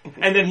whatever.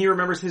 Mm-hmm. And then he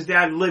remembers his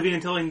dad living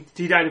until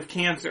he died of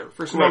cancer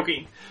for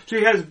smoking. So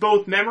he has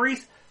both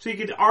memories. So you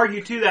could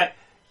argue too that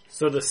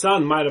So the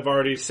son might have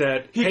already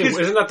said, hey, could-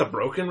 isn't that the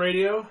broken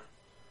radio?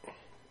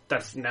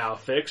 That's now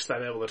fixed.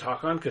 I'm able to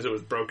talk on because it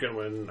was broken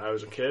when I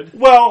was a kid.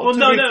 Well, to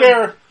no, be no.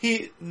 fair,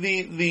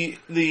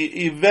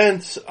 the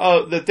events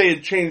that they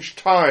had changed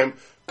time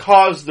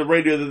caused the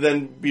radio to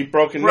then be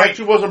broken. Right. It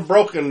actually wasn't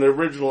broken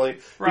originally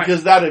Right.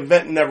 because that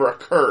event never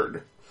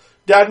occurred.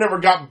 Dad never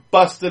got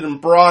busted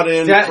and brought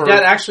in. Dad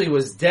actually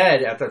was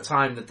dead at the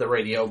time that the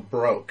radio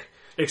broke.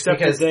 Except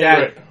Because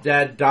that they,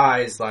 Dad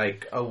dies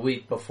like a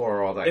week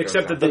before all that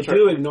except goes that down.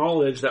 they do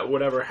acknowledge that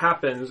whatever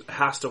happens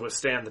has to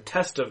withstand the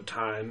test of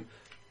time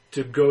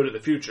to go to the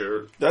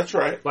future. That's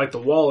right. Like the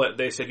wallet,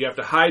 they said you have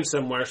to hide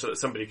somewhere so that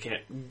somebody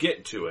can't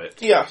get to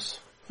it. Yes.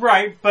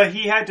 right, but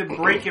he had to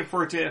break it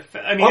for it to.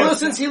 I mean, Although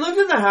since he lived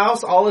in the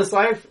house all his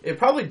life, it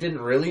probably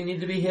didn't really need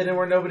to be hidden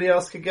where nobody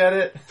else could get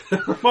it.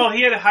 well,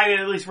 he had to hide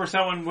it at least where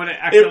someone wouldn't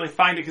accidentally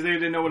find it because they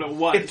didn't know what it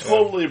was. It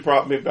totally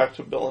brought me back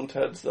to Bill and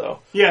Ted's, though.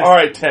 Yes. All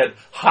right, Ted,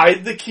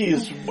 hide the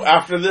keys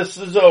after this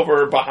is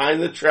over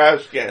behind the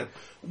trash can.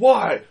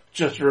 Why?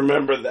 Just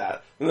remember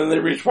that. And then they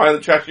reach behind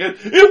the trash can.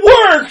 It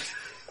worked!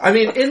 I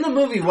mean, in the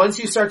movie, once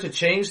you start to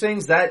change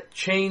things, that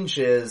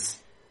changes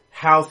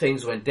how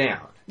things went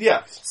down.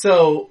 Yes.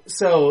 So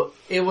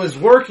it was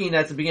working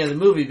at the beginning of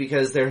the movie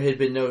because there had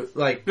been no,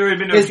 like, There had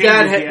been no his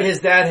changes yet. his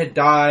dad had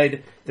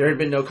died. There had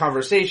been no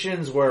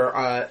conversations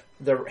where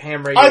the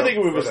ham radio. I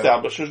think we've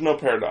established there's no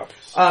paradox.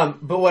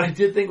 But what I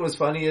did think was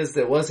funny is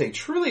that it was a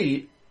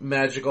truly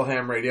magical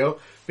ham radio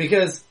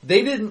because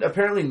they didn't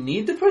apparently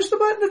need to push the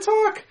button to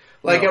talk.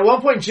 Like, at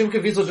one point, Jim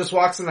Caviezel just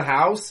walks in the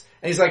house,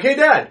 and he's like, hey,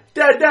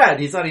 Dad!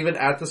 He's not even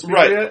at the speaker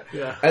Right. yet.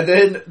 Yeah. And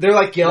then they're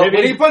like yelling.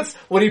 Maybe-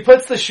 When he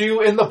puts the shoe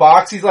in the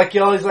box, he's like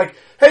yelling, he's like,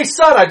 hey,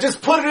 son, I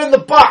just put it in the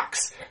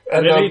box!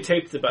 And Maybe then, he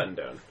taped the button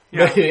down.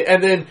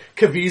 and then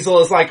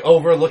Caviezel is like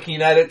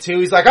overlooking at it too.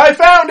 He's like, I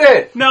found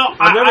it! No,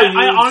 never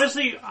I used-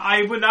 honestly,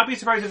 I would not be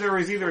surprised if there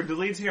was either a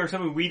delete scene or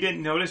something we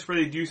didn't notice where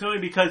they do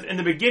something because in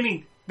the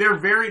beginning,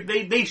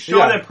 they show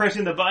Yeah. them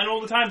pressing the button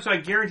all the time, so I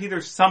guarantee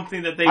there's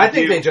something that they I do.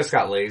 think they just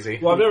got lazy.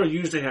 Well, I've never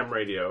used a ham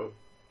radio,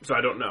 so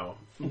I don't know.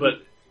 But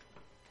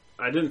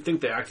I didn't think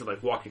they acted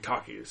like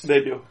walkie-talkies. They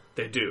do.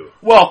 They do.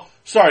 Well,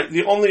 sorry,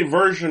 the only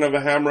version of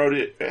a ham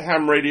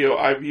radio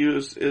I've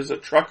used is a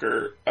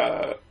trucker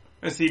a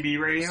CB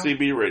radio.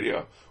 CB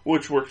radio,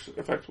 which works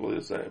effectively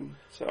the same.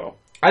 So,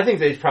 I think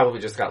they probably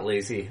just got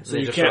lazy. So They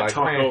you just can't were like,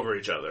 talk "Eh." over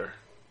each other.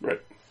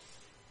 right.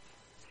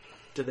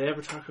 Did they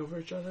ever talk over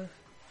each other?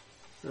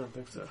 I don't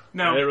think so.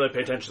 No. I didn't really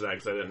pay attention to that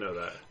because I didn't know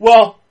that.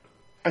 Well,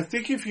 I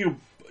think if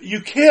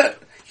you can't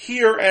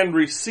hear and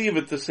receive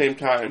at the same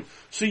time,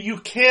 so you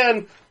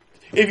can,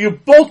 if you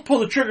both pull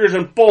the triggers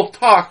and both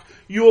talk,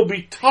 you will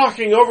be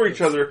talking over each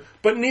other,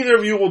 but neither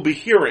of you will be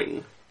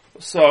hearing.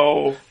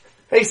 So,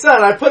 Hey,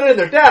 son, I put it in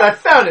there. Dad, I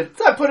found it.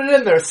 I put it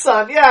in there,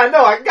 son. Yeah, I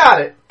know, I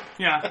got it.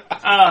 Yeah.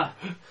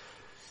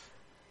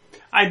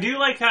 I do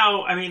like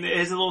how, I mean, it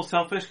is a little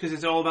selfish because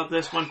it's all about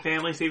this one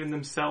family saving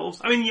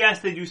themselves. I mean, yes,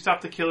 they do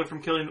stop the killer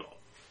from killing,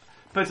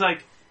 but it's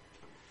like,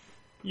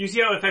 you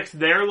see how it affects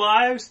their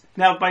lives?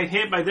 Now, by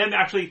them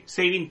actually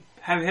saving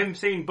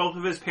both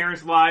of his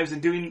parents' lives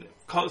and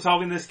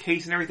solving this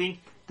case and everything,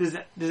 does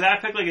that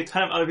affect like a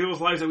ton of other people's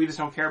lives that we just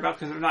don't care about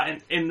because they're not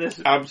in this?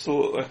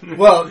 absolutely.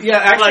 Well, yeah,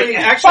 actually,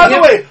 By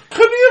the way,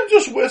 couldn't he have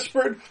just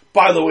whispered,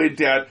 by the way,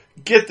 Dad,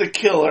 get the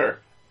killer,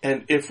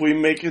 and if we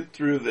make it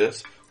through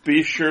this,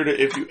 be sure to,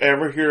 if you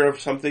ever hear of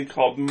something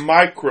called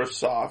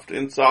Microsoft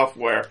in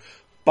software,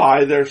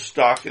 buy their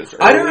stock as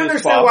early I don't as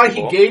understand why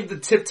he possible. gave the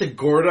tip to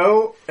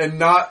Gordo and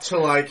not to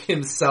like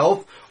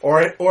himself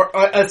or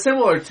a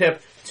similar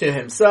tip to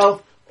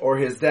himself or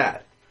his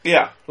dad.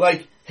 Yeah,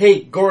 Like,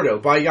 hey, Gordo,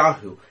 buy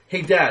Yahoo.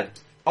 Hey, Dad,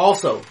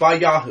 also buy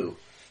Yahoo.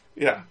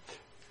 yeah.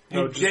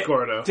 No, just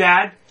Gordo.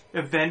 Dad,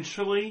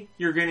 eventually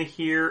you're going to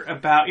hear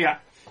about,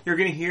 you're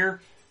going to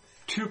hear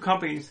two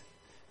companies.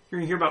 You're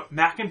going to hear about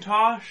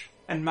Macintosh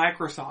and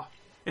Microsoft.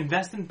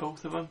 Invest in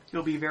both of them.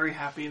 You'll be very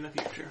happy in the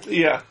future.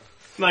 Yeah.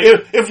 Like,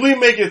 If we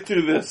make it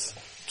through this,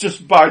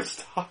 just buy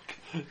stock.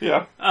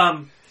 Yeah.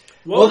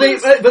 Well, they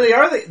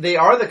are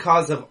the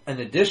cause of an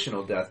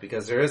additional death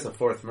because there is a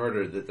fourth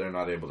murder that they're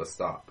not able to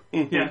stop.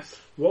 Mm-hmm. Yes.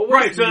 What was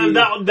Right, so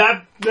the-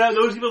 that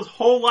those people's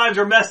whole lives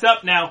are messed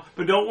up now,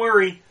 but don't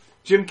worry,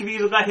 Jim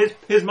Caviezel got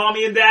his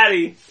mommy and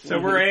daddy, so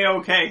we're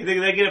A-okay. They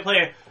get to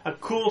play a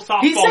cool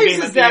softball He game saves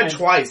at his the dad end.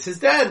 twice. His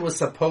dad was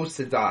supposed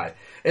to die.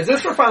 If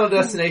this were Final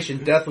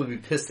Destination, Death would be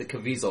pissed at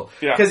Caviezel.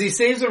 Yeah. Because he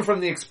saves him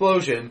from the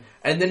explosion,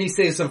 and then he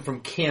saves him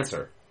from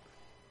cancer.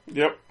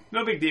 Yep.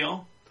 No big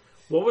deal.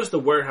 What was the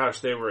warehouse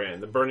they were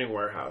in? The burning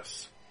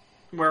warehouse.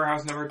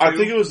 Warehouse number 2. I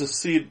think it was a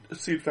seed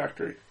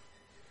factory.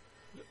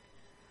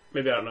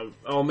 Maybe I don't know.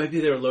 Oh,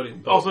 maybe they were loading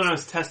boats. also known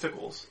as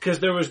testicles. Because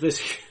there was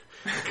this.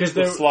 Because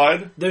The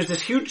slide. there's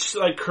this huge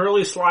like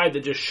curly slide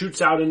that just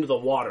shoots out into the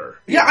water.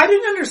 Yeah, I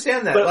didn't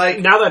understand that. But Like,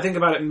 now that I think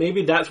about it,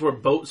 maybe that's where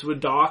boats would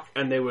dock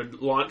and they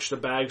would launch the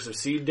bags of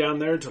seed down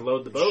there to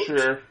load the boat.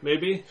 Sure.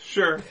 Maybe.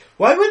 Sure.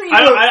 why wouldn't you?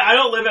 I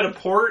don't live at a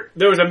port.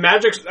 There was a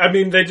magic. I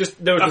mean, there was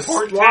A a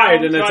port slide,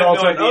 town? and it's I all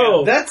have no like, idea.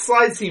 oh, That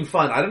slide seemed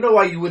fun. I don't know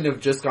why you wouldn't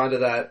have just gone to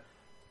that.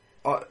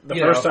 the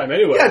first time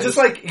anyway. Yeah, just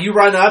like you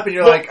run up and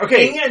you're like,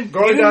 okay, and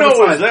going You didn't down know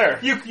the it was slide. there.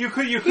 You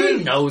could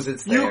He knows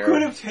it's there. You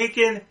could have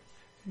taken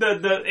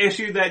the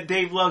issue that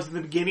Dave loves at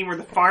the beginning where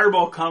the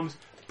fireball comes,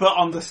 but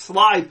on the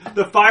slide,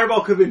 the fireball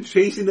could have been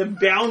chasing them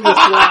down the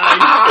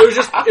slide.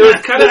 It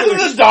was kind of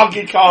This is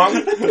Donkey Kong.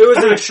 it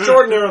was an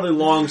extraordinarily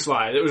long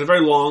slide. It was a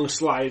very long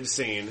slide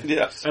scene.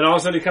 Yes. And all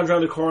of a sudden he comes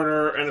around the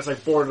corner and it's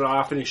like boarded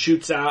off and he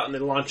shoots out and they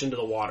launch into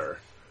the water.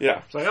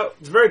 Yeah. It's like, oh,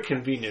 it's very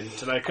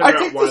convenient. And I couldn't I figure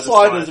think out why the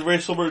slide is very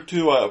similar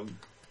to,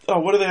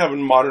 what do they have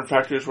in modern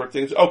factories where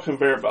things,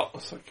 conveyor belt.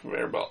 It's like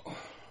conveyor belt.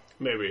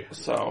 Maybe.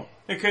 So,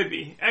 It could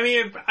be. I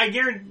mean, I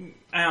guarantee.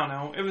 I don't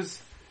know. It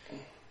was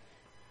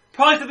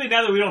probably something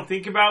now that we don't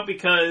think about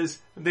because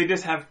they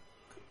just have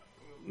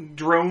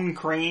drone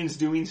cranes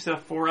doing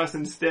stuff for us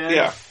instead.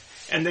 yeah.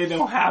 And they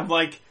don't have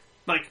like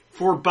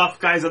 4 buff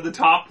guys at the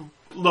top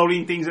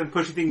loading things and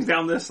pushing things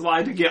down this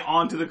slide to get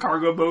onto the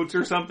cargo boats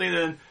or something,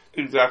 and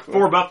Exactly.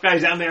 4 buff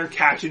guys down there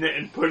catching it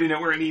and putting it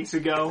where it needs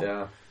to go.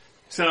 Yeah.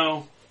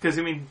 So, because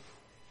I mean,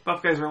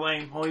 buff guys are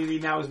lame. All you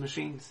need now is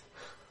machines.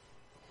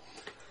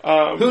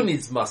 Who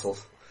needs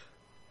muscles?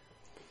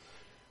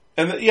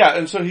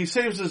 And so he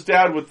saves his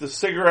dad with the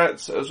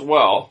cigarettes as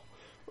well,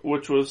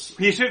 which was,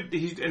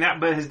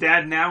 But his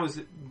dad now is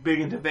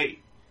big into vape.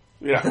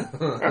 yeah.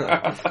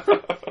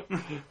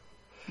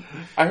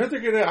 I heard they're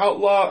going to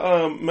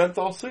outlaw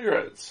menthol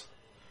cigarettes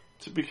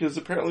because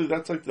apparently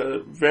that's like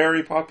the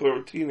very popular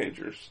with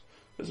teenagers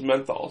is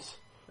menthols.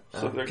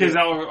 So they're Because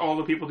gonna, all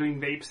the people doing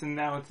vapes and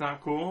now it's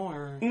not cool,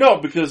 or no,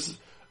 because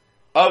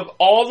of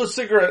all the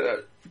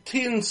cigarette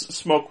teens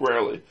smoke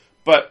rarely,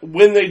 but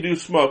when they do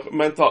smoke,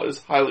 menthol is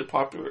highly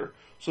popular.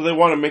 So they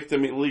want to make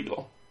them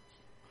illegal,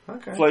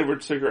 Okay.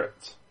 flavored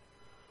cigarettes.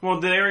 well,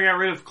 they already got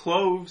rid of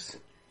cloves,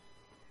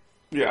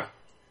 Yeah,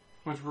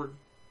 which were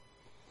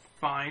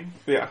fine.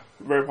 yeah,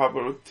 very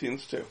popular with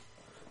teens too.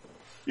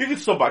 You can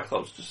still buy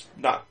cloves, just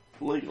not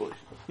legally.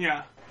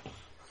 Yeah,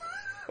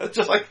 It's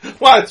just like,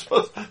 that's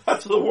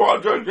the war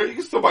on drugs. You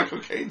can still buy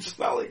cocaine, just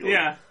not legally.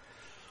 yeah.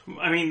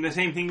 I mean, the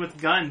same thing with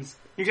guns.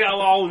 You can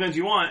outlaw all the guns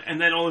you want, and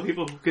then all the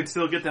people who could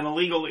still get them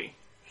illegally.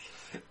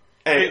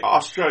 Hey,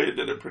 Australia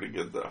did it pretty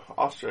good, though.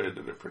 Australia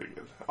did it pretty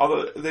good.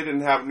 Although they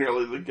didn't have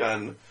nearly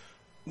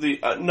the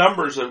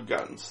numbers of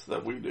guns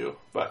that we do.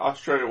 But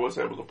Australia was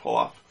able to pull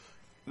off.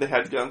 They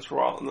had guns for a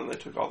while, and then they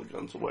took all the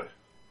guns away.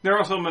 They're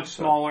also much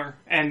smaller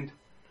and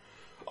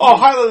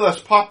Highly less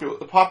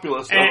populous of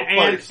a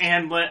place.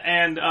 and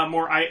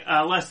more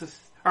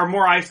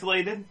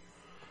isolated.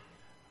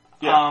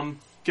 Yeah.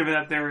 Given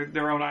that they're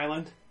their own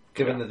island.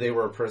 Given that they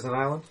were a prison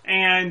island?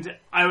 And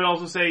I would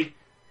also say,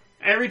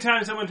 every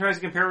time someone tries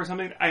to compare with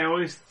something, I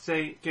always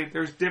say, okay,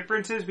 there's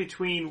differences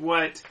between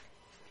what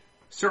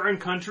certain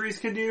countries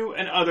can do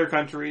and other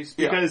countries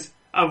because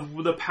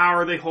of the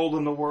power they hold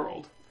in the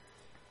world.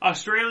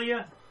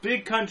 Australia,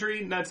 big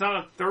country, that's not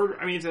a third,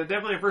 I mean, it's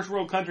definitely a first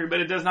world country, but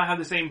it does not have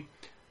the same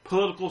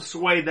political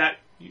sway that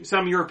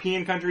some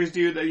European countries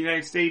do, that the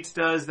United States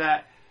does,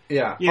 that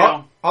Yeah. You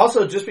know.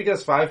 Also, just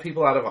because 5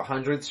 people out of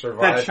 100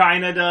 survive... that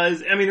China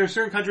does. I mean, there's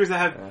certain countries that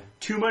have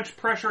too much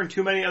pressure and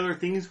too many other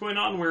things going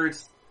on where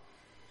it's...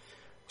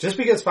 Just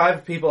because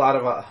 5 people out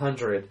of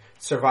 100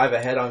 survive a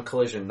head-on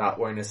collision not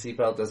wearing a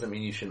seatbelt doesn't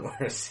mean you shouldn't wear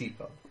a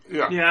seatbelt.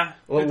 Yeah. Yeah.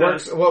 What it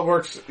works,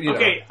 does.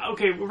 okay,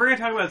 Okay, we're going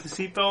to talk about the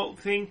seatbelt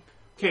thing.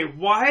 Okay,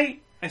 why...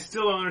 I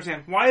still don't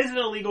understand. Why is it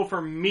illegal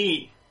for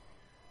me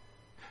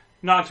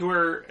not to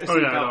wear a Oh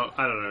seatbelt? yeah,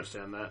 I don't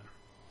understand that.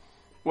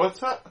 What's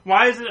that?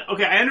 Why is it...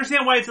 Okay, I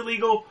understand why it's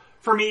illegal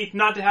for me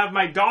not to have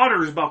my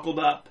daughters buckled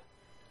up.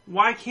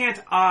 Why can't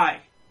I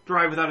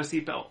drive without a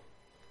seatbelt?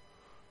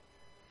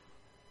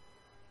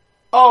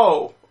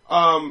 Oh,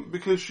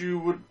 because you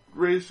would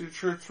raise the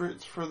insurance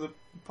rates for the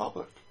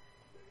public.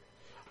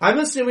 I'm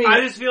assuming...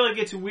 I just feel like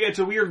it's weird. It's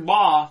a weird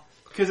law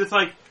because it's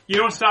like you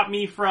don't stop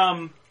me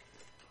from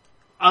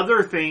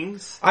other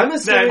things I'm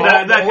assuming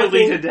that could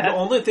lead to The death.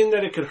 only thing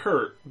that it could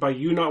hurt by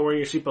you not wearing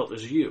your seatbelt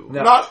is you.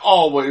 No. Not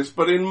always,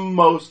 but in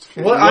most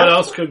cases. What What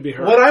else could be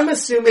hurt? what I'm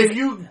assuming.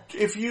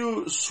 If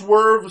you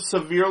swerve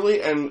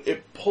severely and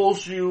it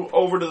pulls you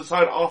over to the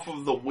side off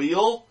of the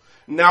wheel,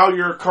 now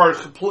your car is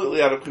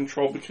completely out of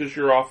control because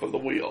you're off of the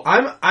wheel.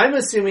 I'm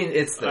assuming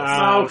it's this.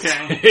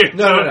 Okay.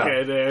 No.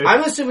 Okay, dude.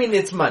 I'm assuming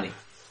it's money.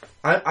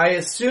 I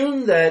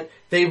assume that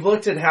they've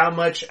looked at how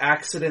much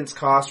accidents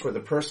cost where the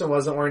person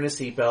wasn't wearing a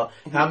seatbelt,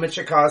 how much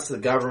it costs the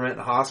government,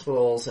 and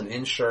hospitals, and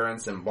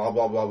insurance, and blah,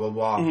 blah, blah, blah,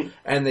 blah.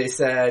 And they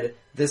said,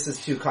 this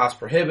is too cost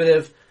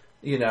prohibitive,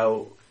 and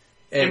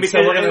because- so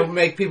we're going to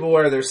make people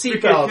wear their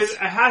seatbelts. Because it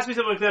has to be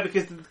something like that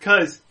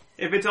because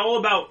if it's all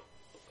about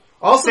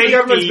Also, safety, the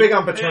government's big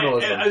on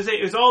paternalism. I would say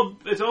if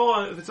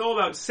it's all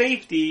about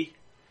safety,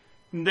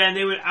 then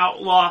they would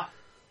outlaw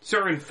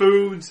certain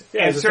foods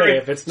Yeah, and as I say,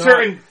 if it's not-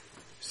 certain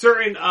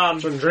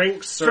certain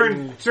drinks,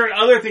 certain... certain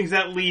other things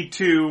that lead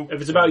to.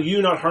 If it's about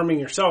you not harming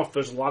yourself,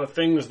 there's a lot of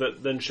things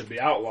that then should be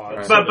outlawed.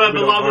 Right. so But that we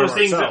a don't lot harm of those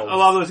things, ourselves. a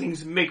lot of those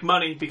things make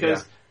money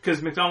because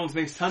McDonald's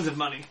makes tons of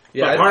money.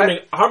 Yeah, But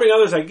harming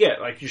others, I get.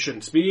 Like, you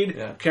shouldn't speed,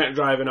 Yeah. can't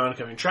drive in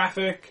oncoming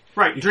traffic.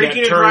 Right, You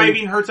drinking can't and turn-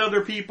 driving hurts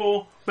other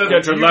people. But You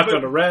can't turn left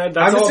onto red.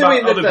 That's I'm all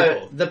assuming about that other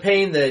people. the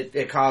pain that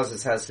it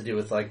causes has to do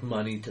with like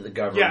money to the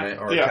government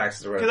or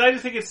taxes or because whatever. I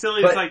just think it's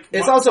silly. But It's like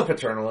it's also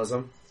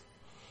paternalism.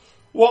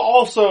 Well,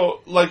 also,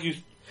 like you...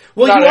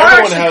 Well, not you are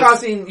everyone actually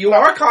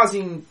has-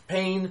 causing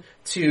pain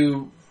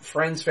to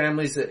friends,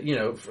 families, that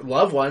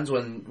loved ones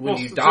when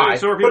you so- die.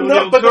 So are But people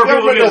no, who but so the are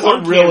people who government get lung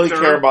doesn't really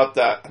cancer. care about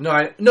that.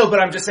 No, but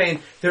I'm just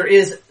saying there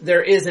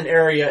is an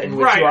area in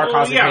which Right. you are well,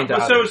 causing yeah, pain to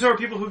but others. so are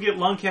people who get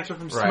lung cancer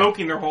from Right.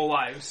 smoking their whole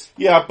lives.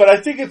 Yeah, but I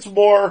think it's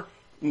more...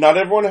 Not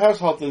everyone has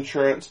health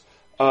insurance.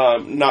 Car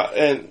Not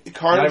everybody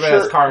has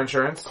insurance. car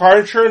insurance. Car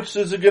insurance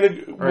is Or at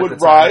the would time.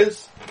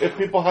 rise if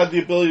people had the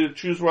ability to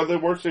choose whether they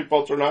wear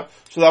seatbelts or not.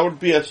 So that would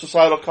be a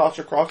societal cost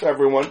across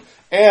everyone.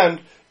 And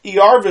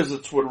ER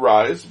visits would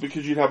rise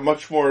because you'd have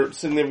much more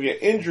significant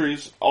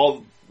injuries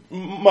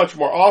much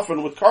more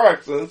often with car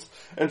accidents.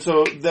 And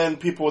so then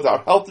people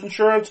without health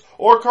insurance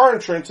or car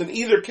insurance in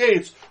either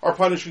case are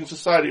punishing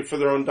society for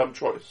their own dumb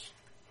choice.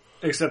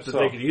 Except that So-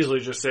 they could easily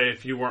just say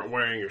if you weren't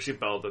wearing your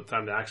seatbelt at the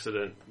time of the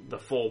accident, the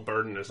full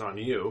burden is on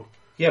you.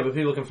 Yeah, but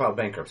people can file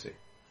bankruptcy.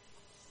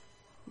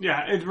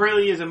 Yeah, it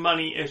really is a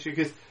money issue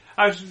because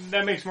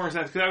that makes more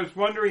sense because I was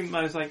wondering.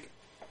 I was like,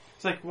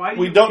 it's like why do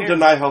We you don't care?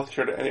 deny health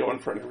care to anyone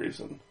for any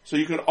reason. So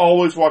you can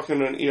always walk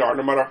into an ER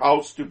no matter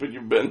how stupid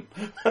you've been.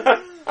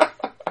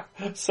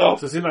 So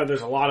So it seems like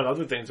there's a lot of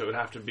other things that would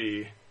have to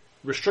be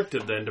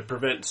restricted then to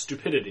prevent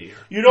stupidity.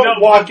 you don't No,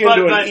 walk but-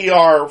 into but- an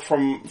ER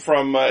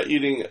from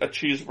eating a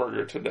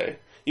cheeseburger today.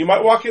 You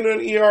might walk into an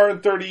ER in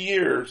 30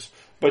 years,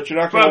 but you're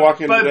not going to walk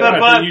into that.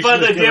 Right, you should but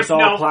just the give us all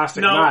no, a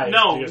plastic no, knife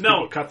no, because no.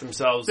 people cut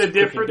themselves The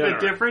cooking dinner.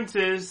 difference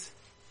is,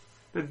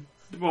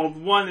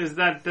 one is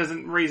that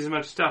doesn't raise as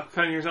much stuff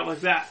cutting yourself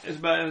like that.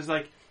 But it's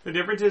like the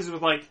difference is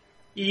with like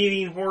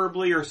eating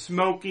horribly or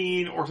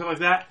smoking or something like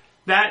that.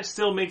 That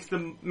still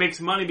makes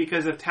money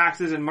because of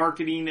taxes and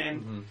marketing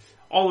and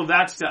all of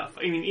that stuff.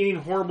 I mean, eating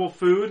horrible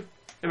food.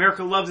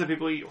 America loves that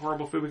people eat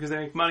horrible food because they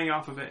make money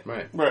off of it.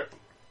 Right. Right.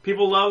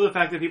 People love the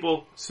fact that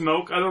people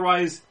smoke.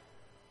 Otherwise,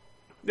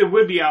 it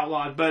would be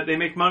outlawed, but they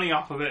make money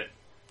off of it.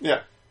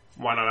 Yeah.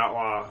 Why not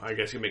outlaw? I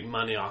guess you make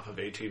money off of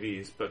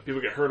ATVs, but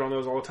people get hurt on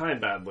those all the time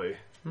badly.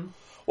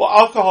 Well,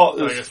 alcohol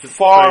I is guess it's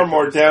far very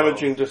more purposeful.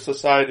 damaging to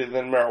society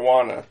than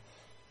marijuana.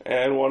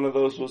 And one of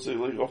those was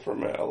illegal for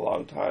a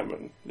long time,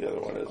 and the other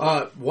one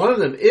isn't. One of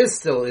them is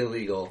still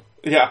illegal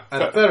Yeah.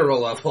 at a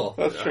federal level.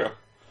 That's true.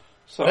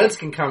 So, Feds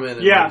can come in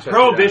and Yeah, shut you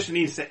prohibition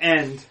needs to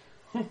end.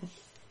 down.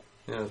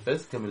 Yeah, the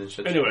feds come in and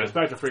shut you Anyways,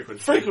 down. back to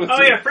frequency. frequency.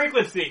 Oh yeah,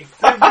 frequency.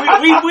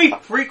 we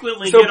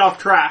frequently So- get off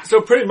track.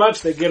 So pretty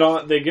much they get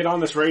on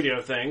this radio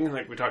thing,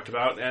 like we talked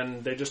about,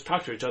 and they just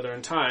talk to each other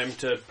in time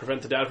to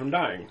prevent the dad from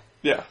dying.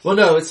 Yeah. Well,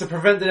 no, it's to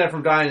prevent the dad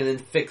from dying and then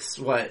fix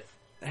what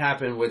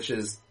happened, which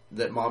is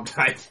that mom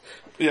died.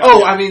 Yeah.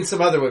 Oh, I mean, some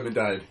other women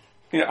died.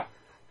 Yeah.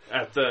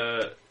 At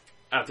the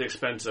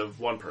expense of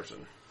one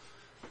person.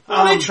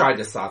 Well, they tried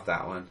to stop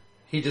that one.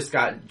 He just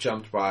got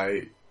jumped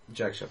by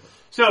Jack Shepherd.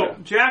 So, Yeah.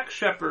 Jack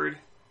Shepherd,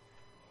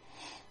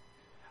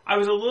 I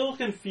was a little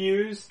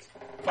confused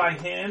by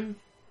him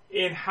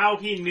in how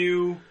he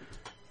knew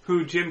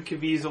who Jim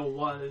Caviezel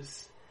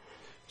was.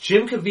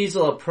 Jim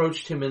Caviezel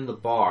approached him in the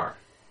bar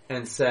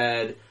and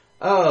said,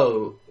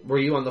 "Oh, were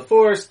you on the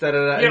force?" Da, da,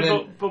 da. Yeah, And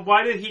then, but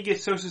why did he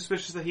get so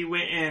suspicious that he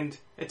went and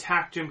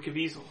attacked Jim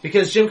Caviezel?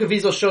 because Jim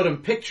Caviezel showed him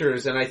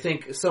pictures, and I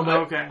think so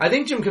much. Okay. I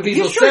think Jim He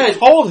Caviezel sure said,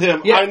 told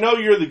him, Yeah. I know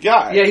you're the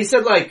guy. yeah, he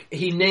said like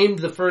he named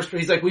the first.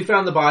 He's like, we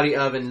found the body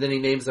of, and then he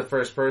names the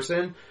first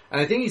person,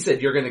 and I think he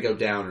said you're going to go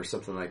down or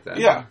something like that.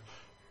 Yeah.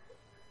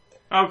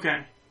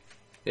 Okay.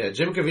 yeah.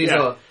 Jim Yeah,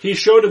 Caviezel, he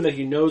showed him that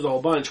he knows a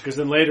whole bunch, because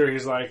then later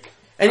he's like,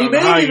 and he I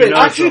don't know how may you even know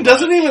Actually, so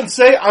doesn't much. even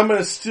say, I'm going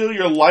to steal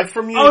your life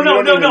from you. Oh You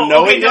no, don't no, even no.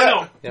 know Okay, it no, yet.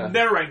 no. Yeah.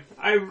 Never mind.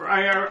 I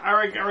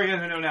recognize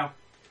I know now.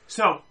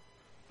 So,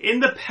 in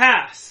the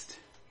past,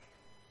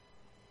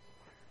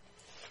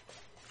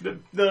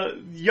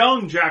 the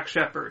young Jack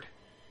Shepherd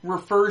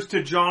refers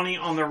to Johnny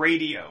on the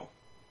radio.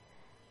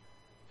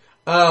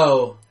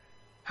 Oh.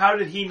 How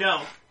did he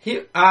know? He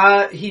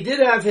did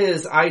have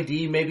his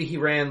ID. Maybe he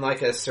ran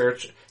like a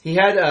search. He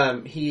had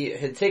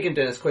taken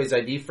Dennis Quaid's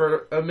ID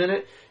for a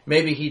minute.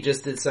 Maybe he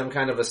just did some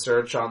kind of a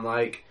search on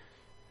like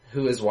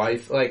who his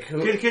wife, like who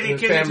his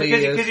family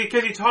is.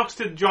 Because he talks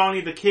to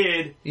Johnny the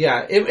kid.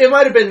 Yeah, it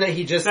might have been that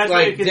he just That's like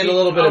right, 'cause did he- a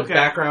little bit of okay.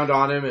 background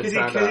on him and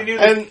found out. He knew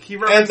And he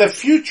and the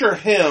future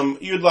him,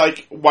 you'd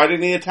like, why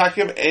didn't he attack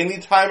him any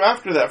time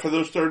after that for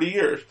those 30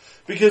 years?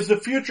 Because the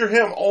future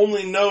him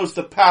only knows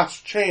the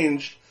past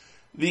changed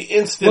the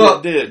instant Well,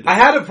 it did. I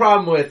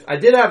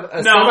did have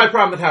a semi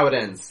problem with how it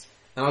ends,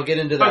 and I'll get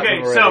into that. Okay,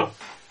 when we're so ready.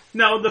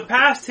 no, the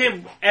past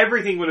him,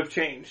 everything would have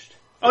changed.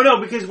 Oh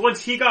no, because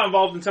once he got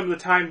involved in some of the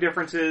time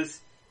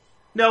differences,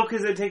 no,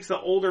 because it takes the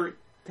older.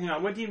 Hang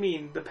on, what do you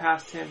mean the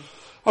past him?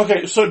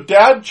 Okay, so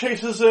Dad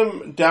chases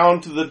him down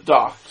to the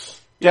docks.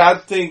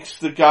 Dad thinks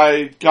the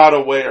guy got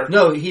away.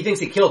 No, he thinks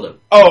he killed him.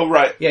 Oh,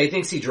 right. Yeah, he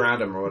thinks he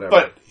drowned him or whatever.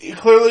 But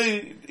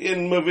clearly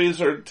in movies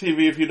or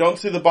TV, if you don't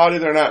see the body,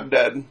 they're not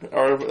dead.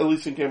 Or at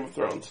least in Game of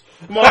Thrones.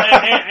 Well,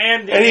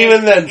 and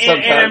even then, and I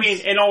sometimes. mean,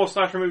 in all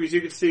slasher movies,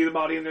 you could see the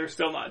body and they're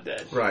still not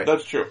dead. right.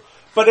 That's true.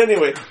 But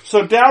anyway,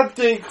 so Dad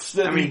thinks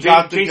that I mean, he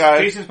got the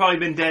guy. Jason's probably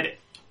been dead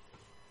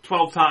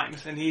 12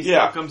 times, and he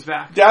still comes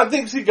back. Dad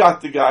thinks he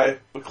got the guy,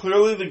 but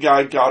clearly the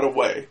guy got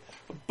away.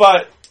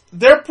 But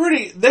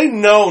they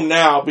know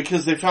now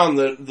because they found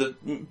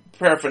the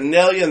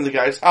paraphernalia in the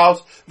guy's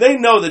house. They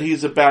know that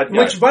he's a bad guy.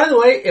 Which, by the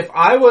way, if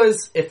I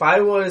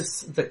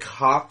was the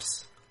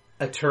cop's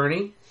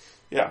attorney,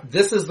 Yeah.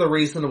 this is the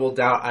reasonable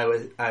doubt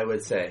I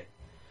would say.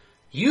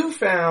 You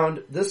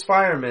found this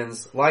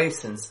fireman's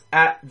license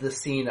at the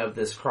scene of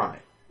this crime,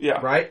 Yeah.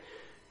 right?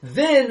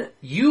 Then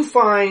you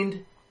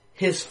find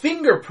his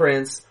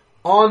fingerprints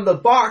on the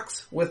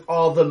box with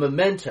all the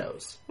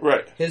mementos.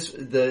 Right. His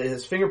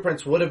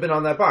fingerprints would have been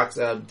on that box,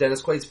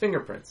 Dennis Quaid's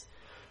fingerprints.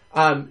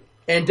 And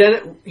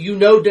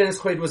Dennis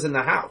Quaid was in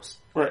the house.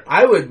 Right.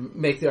 I would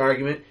make the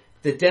argument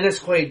that Dennis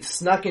Quaid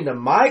snuck into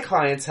my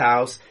client's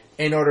house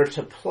in order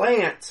to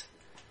plant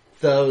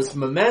those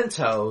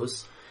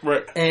mementos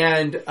Right.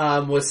 and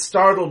was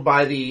startled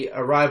by the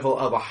arrival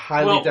of a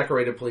highly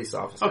decorated police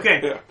officer. Okay,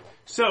 Yeah.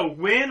 so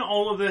when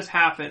all of this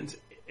happens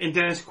in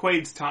Dennis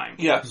Quaid's time,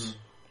 Yes.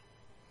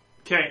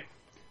 okay,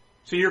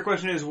 so your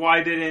question is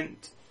why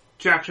didn't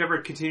Jack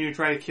Shepherd continue to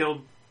try to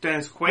kill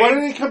Dennis Quaid? Why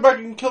didn't he come back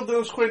and kill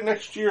Dennis Quaid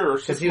next year or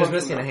 6 Because he was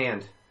months missing from a now?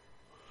 hand.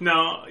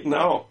 No.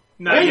 No.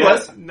 Not Yeah, he yet.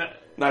 was. No.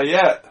 Not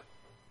yet.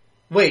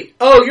 Wait.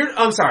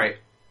 I'm sorry.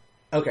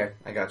 Okay,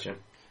 I got you.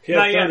 He had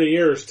Not yet. 30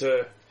 years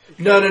to...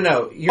 No.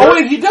 Oh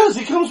wait, he does.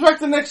 He comes back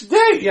the next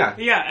day. Yeah.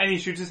 Yeah, and he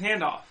shoots his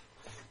hand off.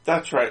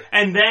 That's right.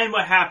 And then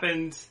what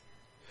happens...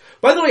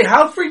 By the way,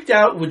 how freaked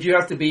out would you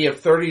have to be if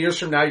 30 years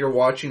from now you're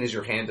watching as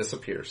your hand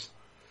disappears?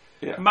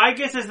 Yeah. My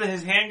guess is that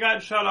his hand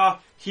got shut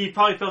off. He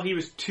probably felt he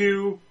was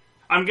too...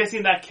 I'm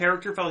guessing that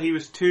character felt he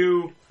was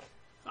too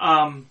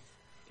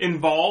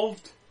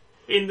involved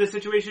in the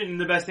situation, and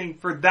the best thing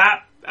for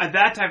that, at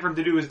that time for him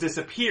to do was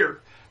disappear.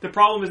 The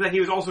problem is that he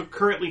was also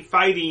currently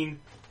fighting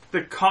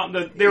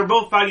they were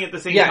both fighting at the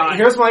same time. Yeah,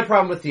 here's my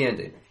problem with the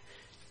ending.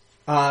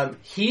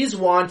 He's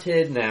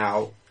wanted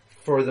now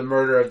for the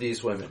murder of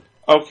these women.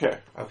 Okay.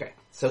 Okay,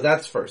 so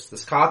that's first.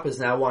 This cop is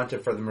now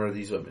wanted for the murder of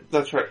these women.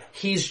 That's right.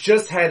 He's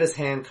just had his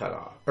hand cut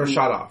off, or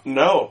shot off.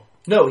 No.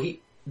 No,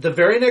 the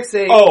very next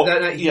day, Oh,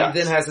 that night, he yes.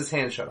 then has his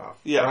hand shut off.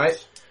 Yes.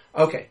 Right?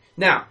 Okay,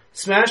 now,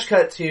 smash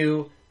cut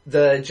to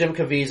the Jim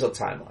Caviezel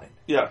timeline.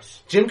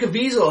 Yes. Jim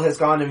Caviezel has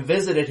gone and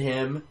visited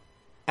him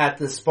at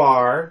the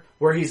SPAR,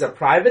 where he's a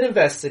private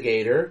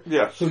investigator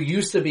Yes. who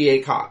used to be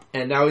a cop,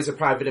 and now he's a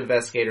private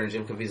investigator, and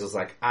Jim Caviezel's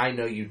like, I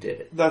know you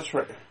did it. That's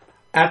right.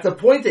 At the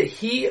point that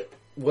he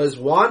was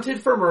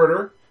wanted for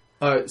murder,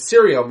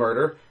 serial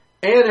murder,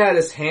 and had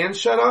his hand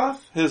shut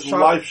off, His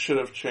life should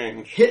have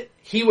changed.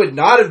 he would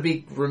not have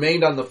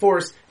remained on the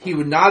force. He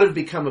would not have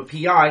become a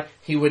PI.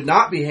 He would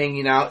not be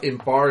hanging out in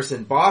bars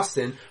in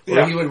Boston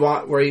where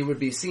where he would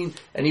be seen,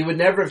 and he would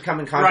never have come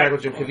in contact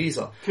with Jim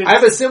Caviezel. I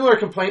have a similar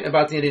complaint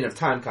about the ending of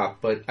Time Cop,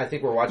 but I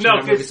think we're watching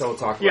that movie, so we'll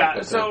talk about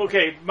that. So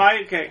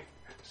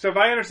so if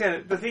I understand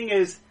it, the thing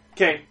is,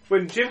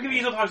 when Jim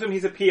Caviezel talks to him,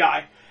 he's a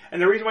PI,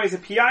 and the reason why he's a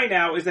PI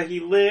now is that he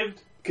lived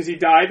because he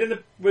died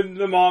when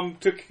the mom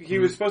he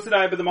was supposed to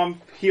die, but the mom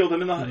healed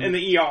him in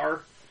the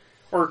ER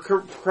or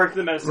corrected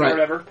the medicine or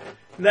whatever.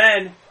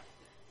 Then,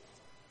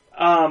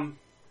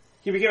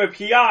 he became a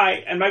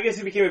PI, and my guess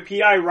he became a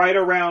PI right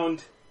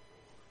around.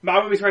 I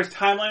wouldn't be surprised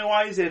timeline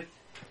wise if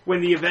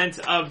when the events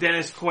of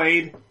Dennis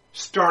Quaid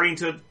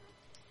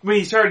when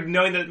he started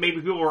knowing that maybe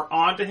people were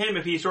onto him,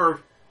 if he sort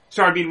of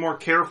started being more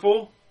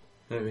careful.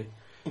 Maybe.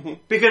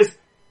 Because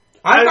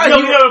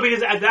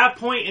because at that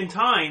point in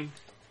time,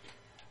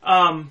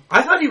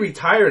 I thought he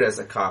retired as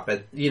a cop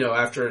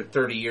after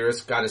 30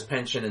 years, got his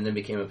pension, and then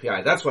became a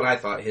PI. That's what I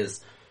thought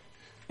his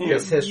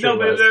history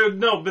was.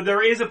 But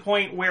there is a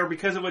point where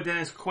because of what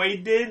Dennis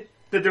Quaid did,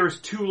 that there was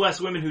 2 less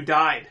women who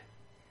died.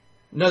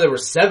 No, there were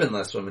 7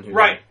 less women who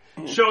Right. died.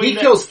 showing He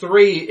that- kills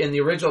 3 in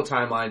the original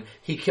timeline.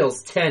 He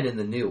kills 10 in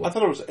the new I one.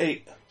 thought it was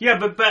 8. Yeah,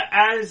 but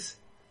as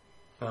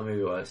Oh,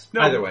 maybe it was.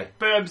 no, Either way.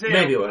 But I'm saying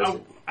Maybe it was.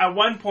 at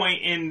one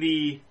point in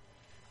the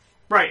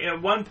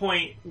at one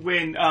point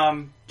when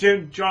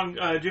Jim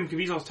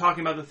Caviezel was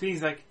talking about the thing,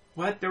 he's like,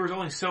 "What? There was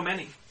only so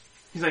many."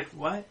 He's like,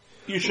 "What?"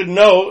 You should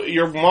know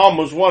your mom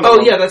was one of Oh,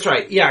 them. yeah, that's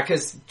right. Yeah,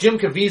 because Jim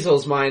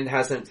Caviezel's mind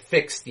hasn't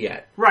fixed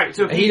yet. Right.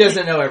 So He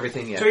doesn't know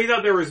everything yet. So he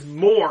thought there was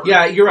more.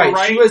 Yeah, you're right.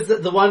 Right? She was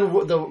the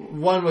one. The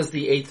one was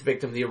the 8th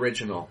victim, the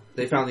original.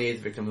 They found the 8th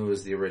victim who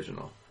was the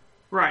original.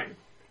 Right.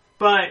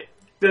 But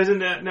doesn't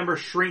that number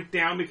shrink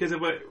down because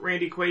of what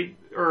Randy Quaid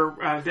or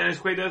Dennis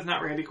Quaid does?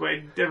 Not Randy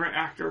Quaid, different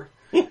actor.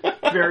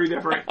 Very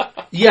different.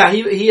 Yeah,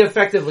 he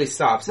effectively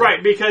stops it.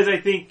 Right, because I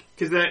think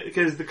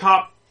because the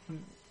cop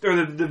or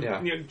the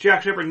Yeah.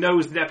 Jack Shepherd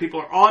knows that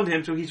people are on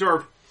him, so he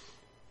sort of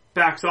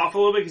backs off a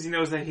little bit because he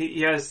knows that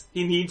he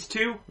needs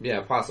to.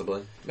 Yeah,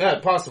 possibly. Yeah,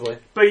 possibly.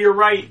 But you're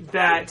right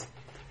that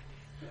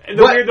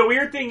What- the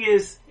weird thing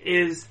is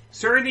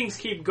certain things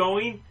keep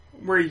going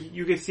where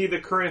you can see the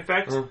current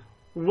effects. Mhm.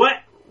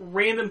 What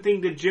random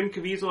thing did Jim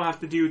Caviezel have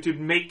to do to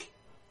make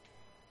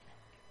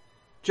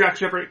Jack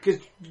Shepherd?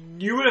 Because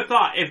you would have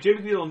thought if Jim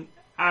Caviezel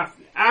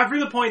after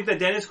the point that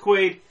Dennis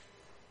Quaid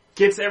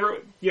gets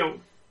everyone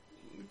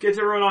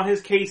on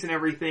his case and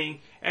everything,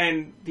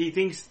 and he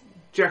thinks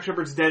Jack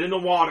Shepherd's dead in the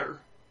water.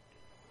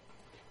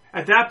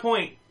 At that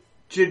point,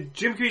 Jim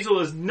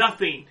Caviezel is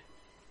nothing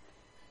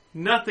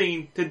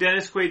to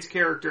Dennis Quaid's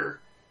character,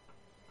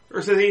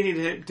 or says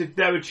anything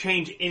that would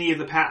change any of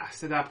the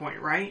past at that point,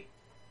 right?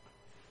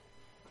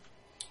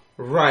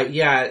 Right,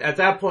 yeah. At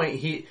that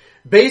point,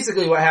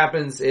 basically what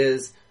happens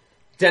is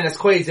Dennis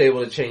Quaid's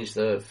able to change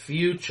the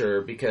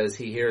future because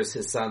he hears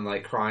his son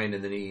like crying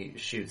and then he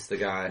shoots the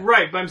guy.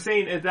 Right, but I'm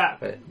saying at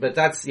that. But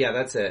that's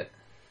it.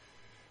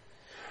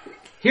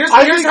 Here's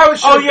I how think- it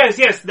should. Oh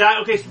yes.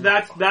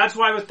 So that's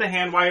why with the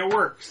hand why it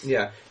works.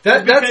 Yeah.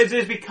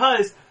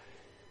 Because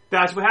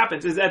that's what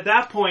happens. Is at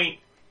that point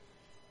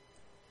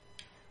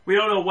we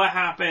don't know what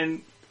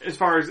happened as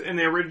far as in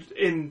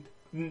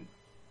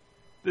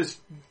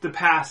the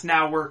past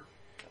now where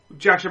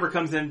Jack Shepherd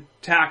comes in,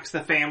 attacks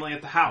the family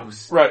at the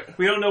house. Right.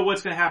 We don't know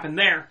what's going to happen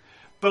there,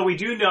 but we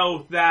do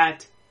know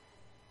that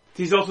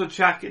he's also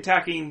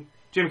attacking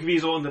Jim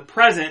Caviezel in the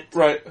present.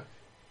 Right.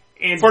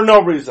 And For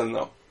no reason,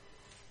 though.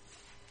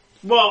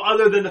 well,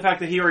 other than the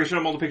fact that he already showed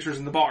him all the pictures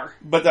in the bar.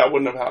 But that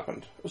wouldn't have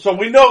happened. So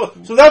we know.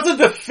 So that's a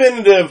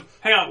definitive.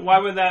 Hang on, why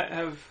would that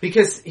have?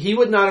 Because he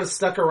would not have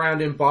stuck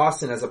around in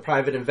Boston as a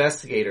private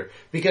investigator.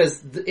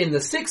 Because in the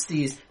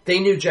 60s, they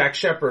knew Jack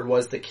Shepherd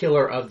was the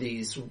killer of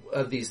these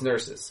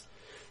nurses.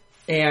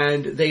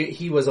 And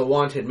he was a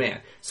wanted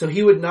man. So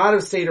he would not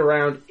have stayed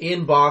around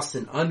in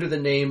Boston under the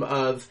name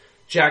of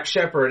Jack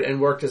Shepherd and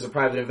worked as a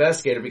private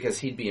investigator because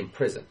he'd be in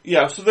prison.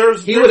 Yeah. So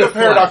there's would a have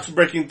paradox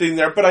breaking thing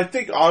there. But I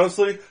think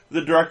honestly,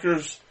 the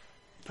directors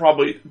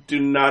probably do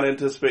not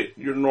anticipate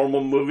your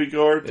normal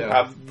moviegoer to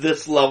have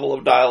this level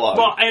of dialogue.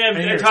 Well, and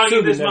I'm you're telling you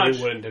assuming this that much.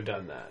 he wouldn't have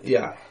done that.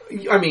 Yeah.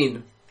 I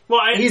mean, Well,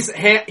 he's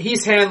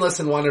handless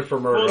and wanted for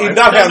murder. well, He's right?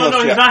 not no, handless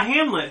he's yet. not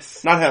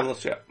handless. Not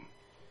handless yet.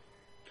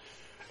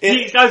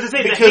 I was going to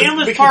say, because-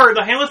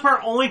 the handless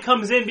part only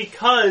comes in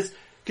because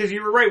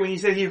you were right when you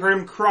said he heard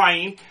him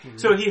crying. Mm-hmm.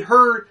 So he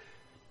heard,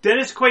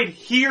 Dennis Quaid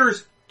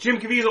hears Jim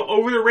Caviezel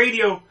over the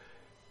radio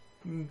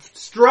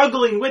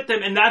struggling with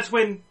them, and that's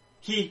when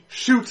he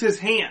shoots his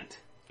hand.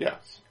 Yes.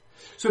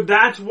 So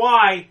that's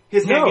why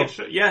his hand No. gets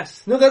shot.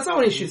 Yes. No, that's not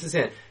when he shoots his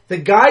hand. The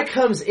guy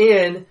comes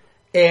in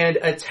and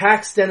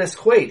attacks Dennis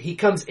Quaid. He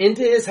comes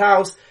into his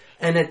house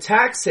and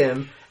attacks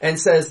him and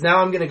says, now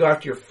I'm going to go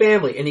after your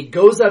family. And he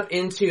goes up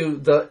into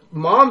the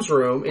mom's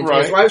room, into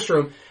his Right. wife's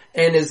room,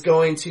 and is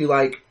going to,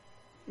 like,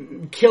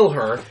 kill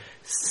her.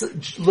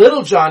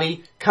 Little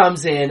Johnny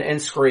comes in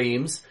and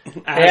screams.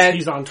 As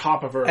he's on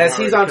top of her. As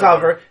he's on top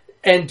of her.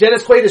 And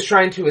Dennis Quaid is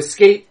trying to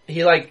escape.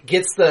 He, like,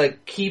 gets the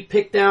key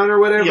picked down or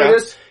whatever it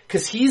Yes. is.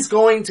 Because he's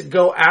going to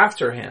go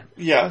after him.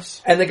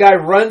 Yes. And the guy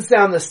runs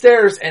down the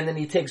stairs, and then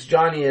he takes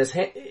Johnny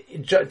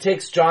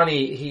takes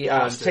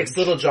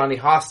little Johnny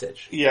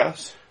hostage.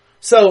 Yes.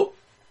 So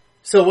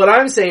what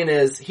I'm saying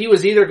is, he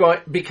was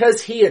either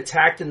because he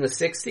attacked in the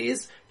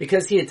 60s,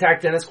 because he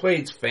attacked Dennis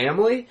Quaid's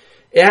family,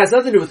 it has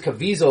nothing to do with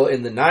Caviezel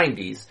in the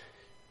 90s.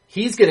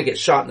 He's gonna get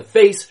shot in the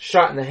face,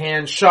 shot in the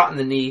hand, shot in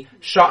the knee,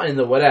 shot in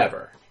the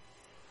whatever.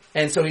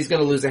 And so he's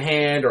going to lose a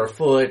hand or a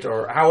foot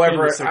or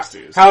however In the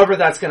 60s. however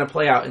that's going to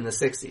play out in the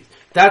 60s.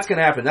 That's going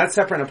to happen. That's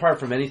separate and apart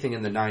from anything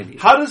in the 90s.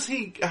 How does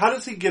he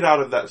get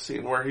out of that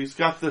scene where he's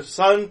got the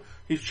son,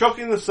 he's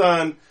choking the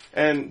son,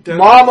 and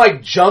Mom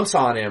like jumps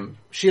on him.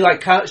 She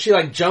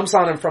jumps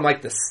on him from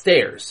like the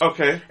stairs.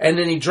 Okay. And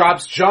then he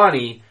drops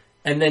Johnny,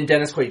 and then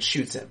Dennis Quaid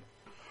shoots him.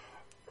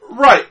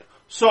 Right.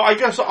 So I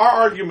guess our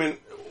argument,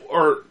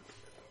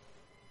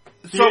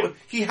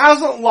 he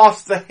hasn't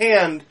lost the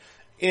hand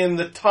in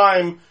the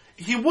time.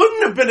 He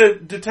wouldn't have been a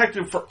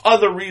detective for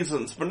other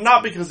reasons, but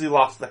not because he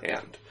lost the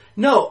hand.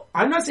 No,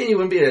 I'm not saying he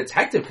wouldn't be a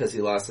detective because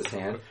he lost his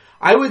hand.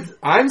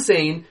 I'm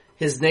saying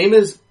his name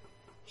is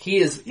He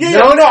is Yeah,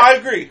 known. no, I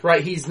agree.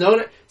 Right, he's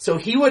known it, so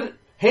he wouldn't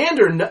hand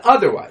or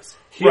otherwise.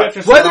 He'd have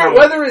to Whether survive.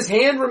 whether his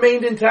hand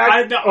remained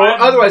intact or I-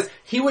 otherwise,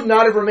 he would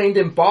not have remained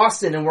in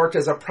Boston and worked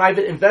as a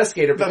private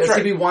investigator because right.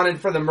 he'd be wanted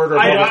for the murder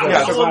of I- Lois I- Lane.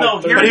 Yeah. well, no,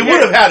 here- But he here-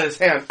 would have had his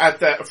hand at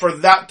that for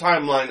that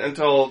timeline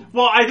until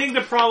Well, I think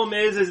the problem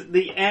is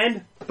the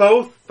end.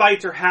 Both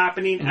fights are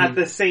happening at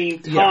the same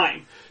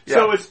time. Yeah.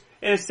 So Yeah. it's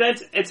in a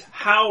sense, it's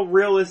how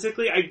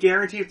realistically, I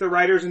guarantee, if the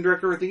writers and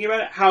director were thinking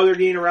about it, how they're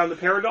getting around the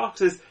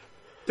paradox is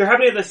they're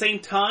happening at the same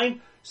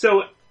time.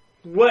 So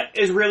what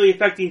is really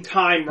affecting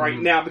time right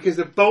now? Because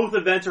both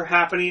events are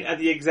happening at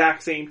the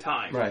exact same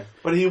time. Right.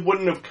 But he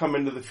wouldn't have come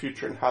into the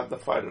future and had the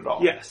fight at all.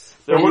 Yes.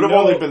 There But would we have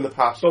only know- been the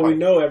past But fight. we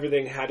know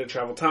everything had to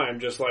travel time,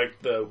 just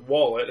like the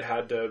wallet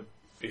had to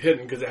be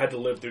hidden because it had to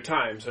live through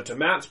time. So to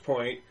Matt's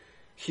point,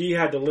 he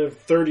had to live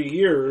 30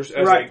 years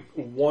as Right.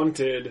 a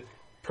wanted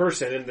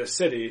person in this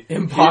city.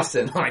 In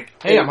Boston, like,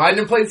 hey, I'm hiding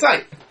in plain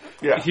sight.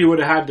 Yeah. He would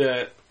have had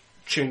to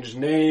change his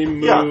name,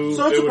 move. Yeah,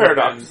 so it's it a would have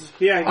paradox.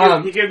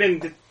 Yeah, he could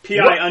have been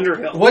P.I.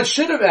 Underhill. What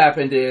should have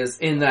happened is,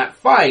 in that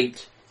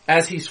fight,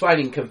 as he's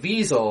fighting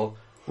Caviezel,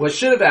 what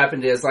should have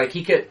happened is, like,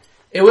 it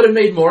would have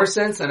made more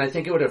sense, and I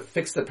think it would have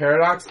fixed the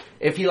paradox,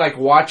 if he, like,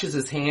 watches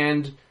his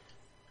hand,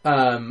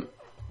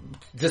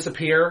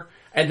 disappear,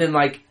 and then,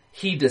 like,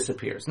 he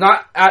disappears.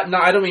 Not,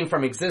 I don't mean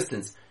from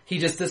existence. He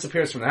just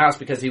disappears from the house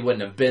because he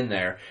wouldn't have been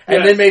there. And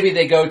Yes. then maybe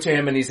they go to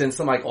him and he's in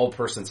some, like, old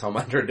person's home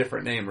under a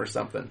different name or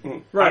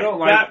something. Right. I don't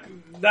like-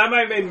 that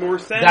might have made more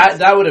sense.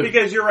 That would have...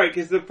 Because you're right,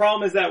 because the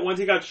problem is that once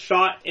he got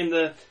shot in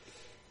the...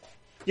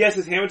 Yes,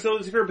 his hand would still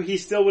disappear, but he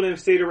still wouldn't have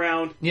stayed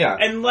around. Yeah.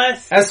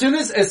 Unless... As soon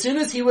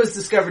as he was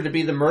discovered to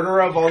be the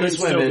murderer of all Could these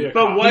still be women... a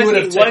But cop. He would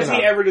have was taken he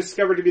off. ever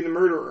discovered to be the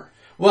murderer?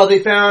 Well,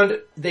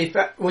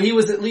 well, he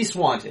was at least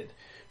wanted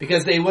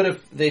because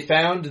they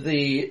found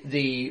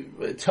the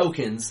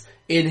tokens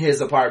in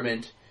his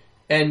apartment,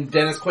 and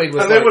Dennis Quaid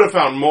was And they would have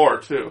found more,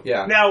 too.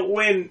 yeah. Now,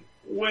 when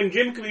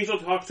Jim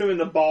Caviezel talks to him in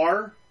the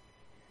bar,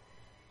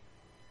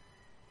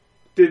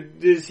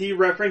 does he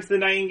reference the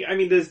Nightingale? I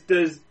mean,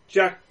 does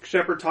Jack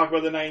Shepard talk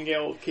about the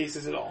Nightingale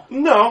cases at all?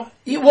 No.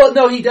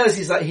 No, he does.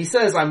 He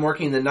says, "I'm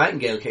working the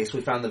Nightingale case.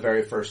 We found the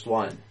very first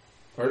one."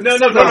 Or No,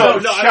 something No,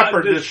 like that.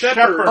 Shepard. the Does Shepard-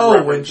 Shepard Oh, when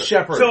reference it?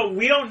 Shepard. So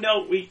we don't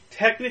know.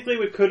 Technically,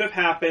 what could have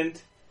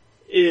happened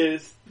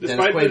is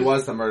Dennis Quaid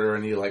was the murderer,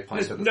 and he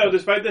planted the stuff.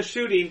 despite the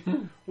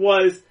shooting,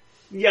 was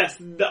yes,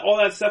 all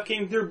that stuff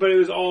came through, but it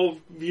was all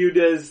viewed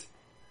as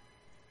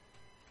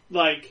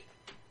like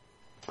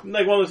one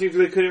of those things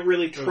where they couldn't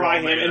really try all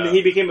him, made and up.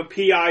 he became a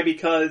PI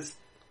because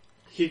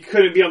he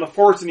couldn't be on the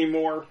force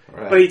anymore.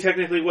 Right. But he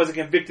technically wasn't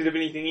convicted of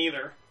anything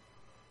either.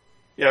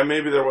 Yeah,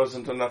 maybe there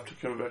wasn't enough to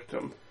convict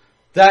him.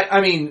 That,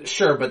 I mean,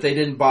 sure, but they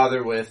didn't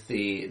bother with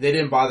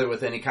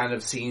any kind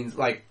of scenes,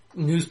 like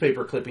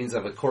newspaper clippings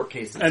of a court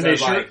case. that And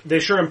said, they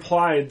sure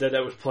implied that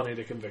was plenty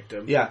to convict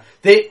him. yeah,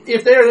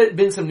 if there had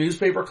been some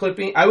newspaper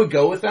clipping, I would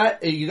go with that.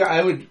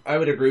 I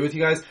would agree with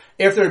you guys.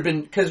 If there had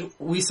been, because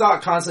we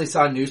constantly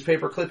saw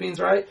newspaper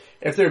clippings, right?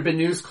 If there had been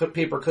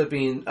newspaper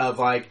clipping of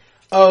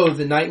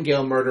the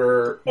Nightingale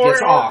murderer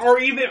gets off. Or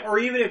even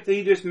if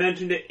they just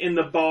mentioned it in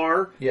the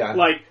bar, Yeah.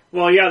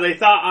 they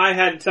thought I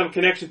had some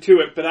connection to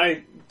it, but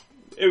I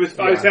was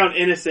found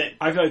innocent.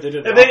 I feel like they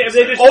did. If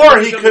they just Or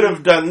he could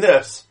have done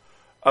this.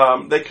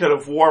 They could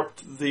have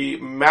warped the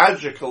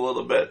magic a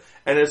little bit,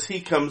 and as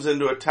he comes in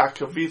to attack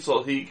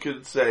Caviezel, he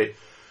could say,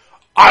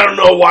 I don't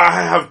know why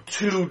I have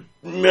two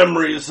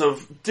memories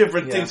of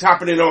different things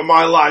happening in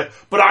my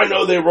life, but I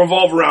know they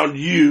revolve around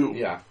you.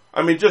 Yeah.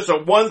 I mean, just a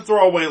one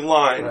throwaway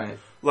line,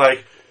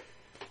 Right.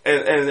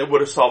 and it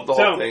would have solved the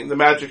whole So- thing. The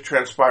magic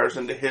transpires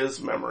into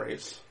his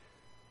memories.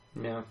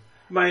 Yeah.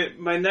 My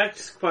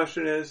next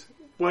question is,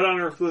 what on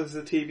earth was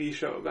the TV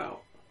show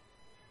about?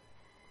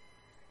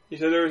 You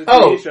said there was a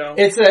TV show.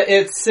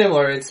 It's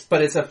similar.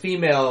 But it's a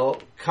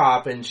female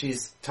cop, and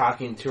she's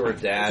talking to her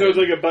dad. So it's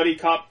like a buddy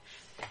cop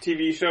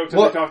TV show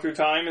to talk through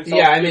time and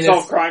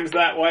solve crimes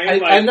that way.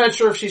 I'm not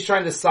sure if she's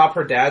trying to stop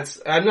her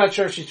dad's. I'm not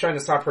sure if she's trying to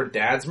stop her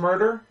dad's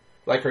murder.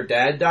 Like her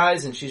dad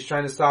dies, and she's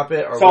trying to stop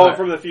it, or solve what. it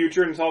from the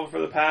future and solve it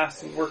for the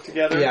past and work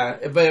together. Yeah,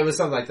 but it was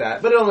something like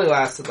that. But it only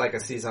lasted like a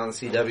season on the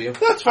CW.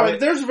 That's fine.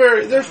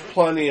 There's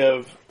plenty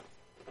of,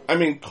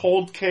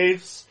 Cold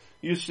Case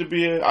used to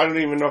be, I don't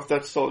even know if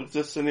that still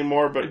exists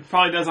anymore, but It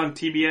probably does on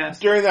TBS.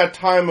 during that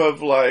time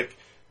of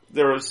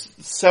there was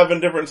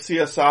 7 different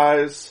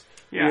CSIs,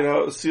 Yeah.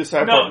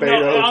 CSI No,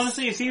 Barbados.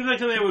 honestly, it seems like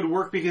something that would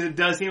work because it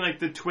does seem like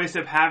the twist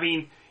of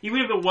having, even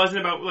if it wasn't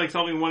about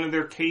solving one of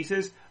their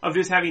cases, of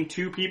just having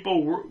two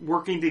people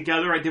working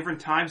together at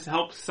different times to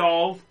help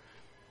solve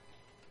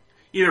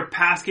either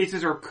past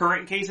cases or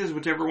current cases,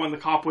 whichever one the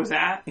cop was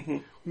at,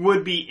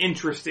 would be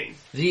interesting.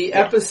 The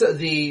episode,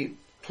 the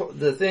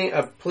thing,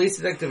 a police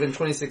detective in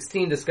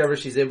 2016 discovers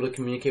she's able to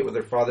communicate with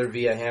her father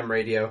via ham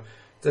radio,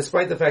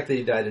 despite the fact that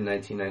he died in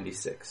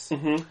 1996.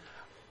 Mm-hmm.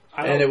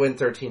 And it went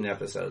 13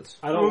 episodes.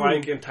 I don't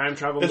like in time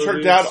travel Is movies.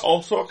 her dad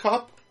also a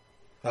cop?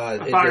 A It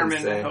didn't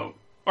fireman, say. I hope.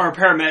 Or a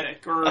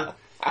paramedic, or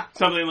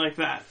something like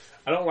that.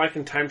 I don't like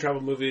in time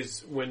travel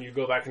movies when you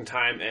go back in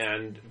time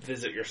and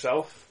visit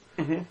yourself.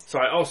 Mm-hmm. So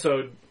I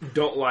also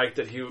don't like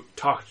that he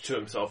talked to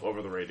himself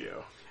over the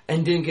radio.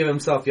 And didn't give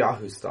himself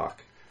Yahoo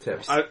stock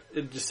tips.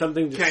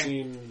 Something just Okay.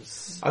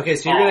 seems. Okay,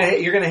 so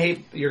you're gonna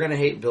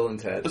hate Bill and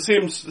Ted. It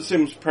seems like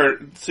you're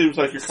Seems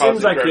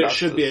causing like it paradoxes.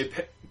 should be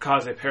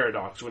cause a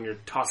paradox when you're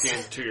talking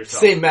to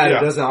yourself. Same matter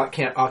Yeah.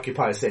 can't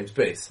occupy the same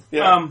space.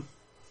 Yeah.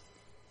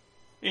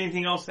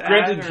 Anything else to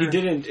Granted, add? he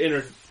didn't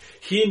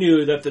he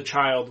knew that the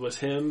child was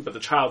him, but the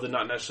child did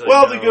not necessarily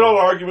Well, know. the good old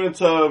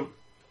arguments of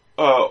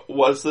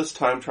was this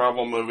time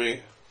travel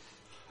movie?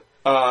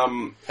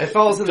 It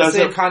falls in the Does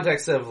same it-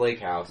 context of Lake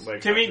House.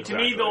 Like, To me,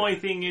 exactly. the only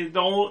thing is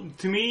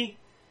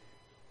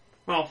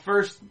well,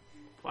 first,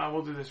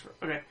 we'll do this.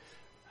 Okay.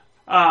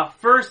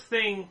 First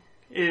thing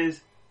is,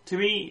 to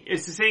me,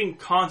 it's the same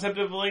concept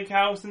of Lake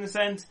House in a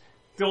sense.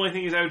 The only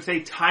thing is, I would say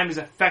time is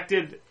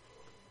affected.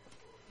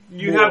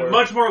 You More. have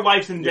much more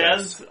lives and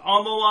Yes. deaths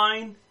on the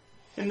line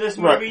in this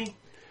Right. movie.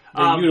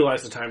 They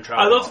utilize the time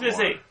travel. I was also a lot going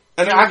to more. say,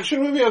 An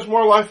action movie has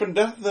more life and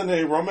death than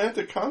a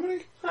romantic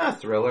comedy?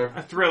 Thriller.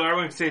 a thriller. I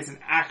wouldn't say it's an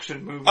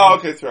action movie. Oh,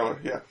 okay, thriller,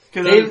 yeah.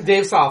 'Cause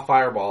Dave saw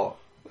Fireball.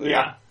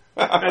 yeah,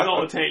 that's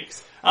all it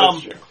takes.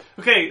 That's true.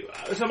 Okay,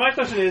 so my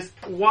question is,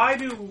 why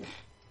do,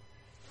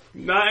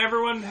 not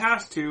everyone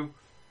has to,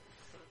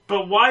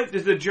 but why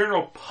does the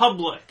general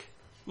public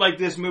like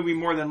this movie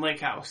more than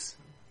Lake House?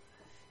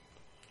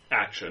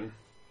 Action.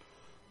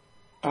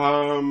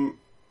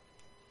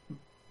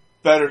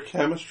 Better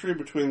chemistry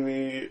between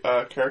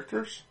the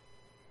characters?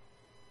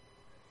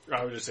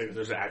 I would just say that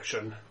there's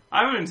action.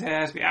 I wouldn't say it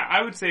has to be,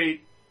 I would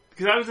say,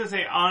 because I was going to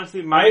say,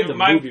 honestly, I think the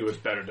movie was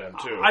better done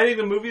too. I think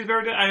the movie is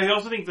better done. I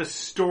also think the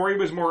story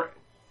was more,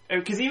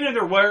 because even if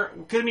there were,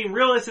 because I mean,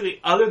 realistically,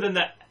 other than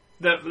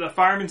the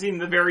fireman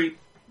scene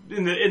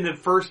in the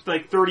first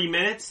like 30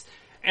 minutes,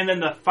 and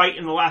then the fight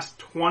in the last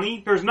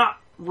 20, there's not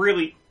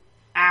really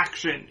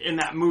action in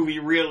that movie,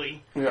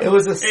 really. Yeah. It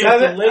was a The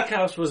seven. Lake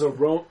House was a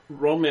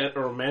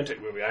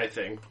romantic movie, I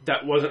think.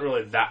 That wasn't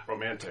really that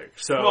romantic.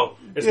 So, Well,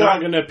 it's yeah. not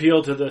going to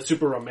appeal to the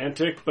super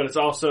romantic, but it's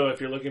also, if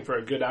you're looking for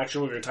a good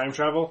action movie or time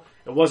travel,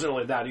 it wasn't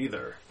really that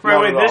either. Right,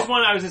 Not wait, at this all.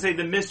 one, I was going to say,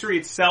 the mystery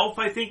itself,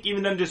 I think,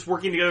 even them just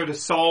working together to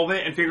solve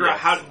it and figure out Yes.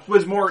 how,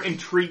 was more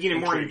intriguing and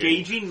more Intriguing.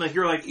 engaging. Like,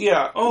 you're like,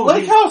 Yeah. Oh,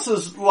 Lake he- House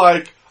is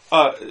like,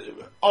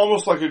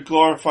 almost like a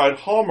glorified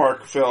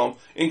Hallmark film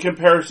in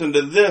comparison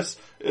to this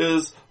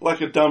is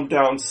like a dumbed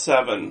down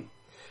 7.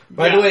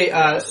 By the way,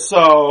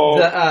 So,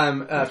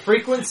 the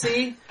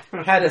Frequency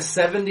had a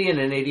 70 and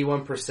an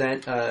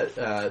 81%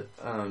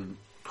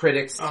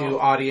 critics to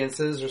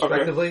audiences,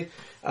 respectively.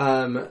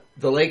 The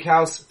Lake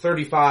House,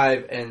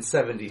 35 and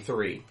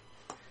 73.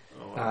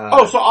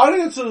 so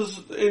audiences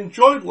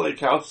enjoyed Lake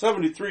House,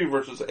 73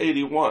 versus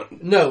 81.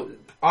 No,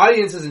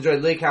 audiences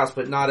enjoyed Lake House,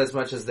 but not as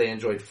much as they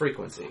enjoyed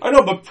Frequency. I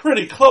know, but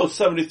pretty close,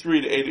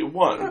 73 to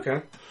 81.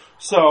 Okay.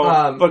 So,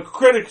 Um, but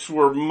critics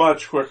were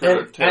much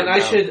quicker to tear And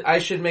it I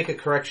should make a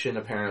correction.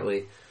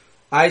 Apparently,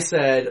 I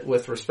said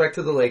with respect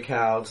to the Lake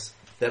House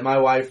that my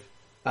wife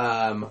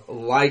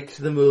liked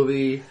the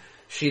movie.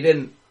 She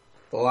didn't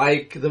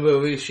like the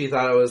movie. She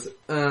thought it was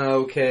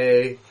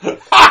okay.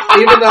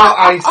 Even though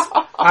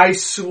I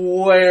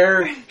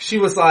swear she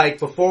was like,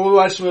 before we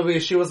watched the movie,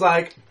 she was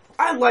like,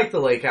 I like the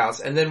Lake House.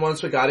 And then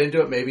once we got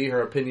into it, maybe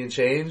her opinion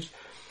changed.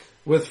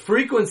 With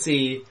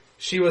Frequency,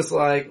 she was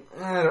like,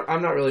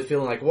 I'm not really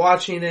feeling like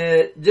watching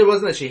it. It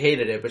wasn't that she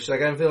hated it, but she's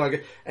like, I'm feeling like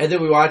it. And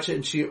then we watch it,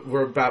 and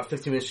we're about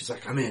 15 minutes. She's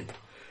like, I'm in.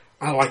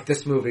 I like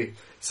this movie.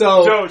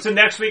 So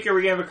next week, are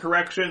we going to have a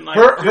correction? Like,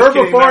 her just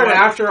kidding, before my and wife-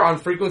 after on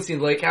Frequency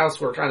and Lake House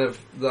were kind of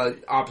the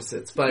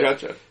opposites. But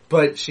Gotcha.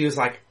 But she was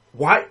like,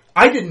 "Why?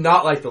 I did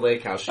not like the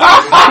Lake House." She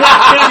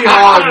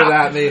hollered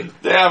at me.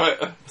 Damn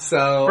it!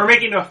 So We're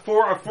making a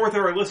fourth of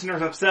our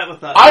listeners upset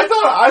with us. I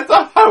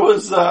thought I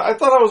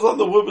was on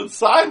the woman's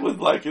side with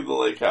liking the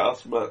Lake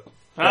House, but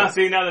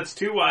See, now that's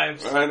two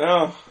wives. I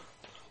know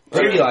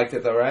Jimmy liked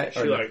it though, right?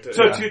 She liked it.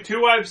 So yeah.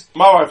 two wives,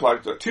 my wife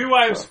liked it. two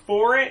wives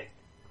for it.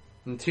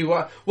 And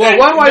well,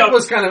 one wife no.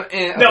 was kind of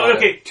No,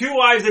 okay, two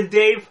wives and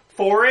Dave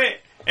for it,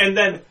 and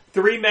then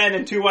 3 men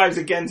and 2 wives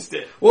against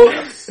it. Well,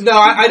 no,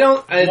 I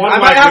don't. I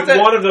might have to.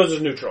 One of those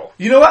is neutral.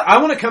 You know what? I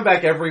want to come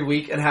back every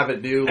week and have a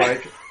new thing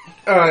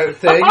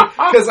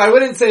because I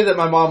wouldn't say that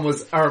my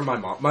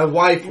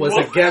wife was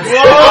against.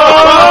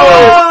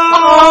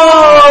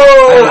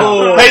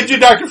 Oh! Hey, you,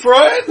 Dr.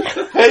 Freud.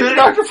 Hey, you,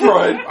 Dr.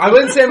 Freud. I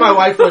wouldn't say my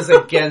wife was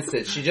against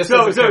it. She just So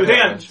doesn't take Dan,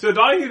 advantage. so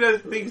Donnie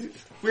does things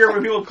weird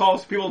when people call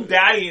people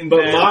daddy and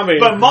But dad. mommy.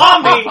 But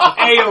mommy,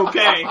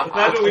 A-okay.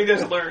 That's what we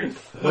just learned.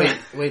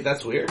 Wait,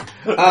 that's weird.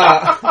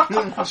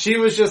 She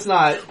was just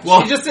not.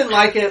 She just didn't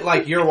like it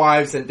like your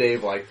wives and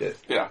Dave liked it.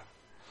 Yeah,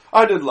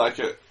 I did like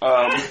it.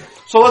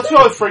 So let's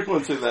go with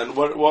Frequency then.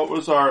 What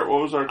was our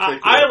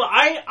take?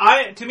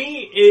 To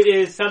me, it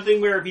is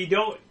something where if you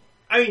don't,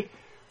 I mean,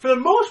 for the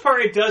most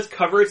part, it does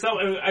cover itself.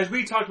 And as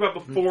we talked about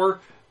before,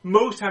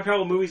 most time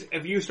travel movies,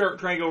 if you start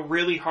trying to go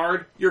really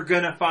hard, you're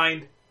gonna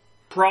find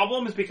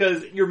problems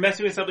because you're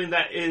messing with something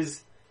that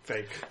is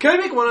fake. Can I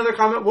make one other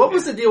comment? What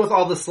was the deal with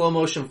all the slow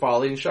motion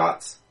falling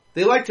shots?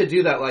 They like to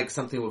do that like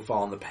something would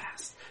fall in the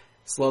past.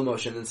 Slow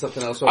motion and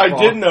something else would fall.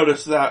 I did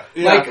notice that.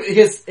 Yeah. Like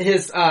his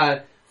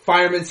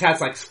fireman's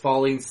hat's like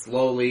falling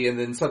slowly and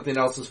then something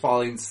else is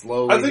falling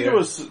slowly. I think it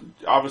was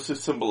obviously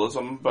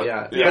symbolism, but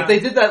yeah. yeah. But they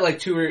did that like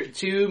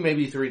two,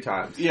 maybe 3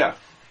 times. Yeah.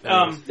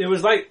 It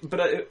was like, but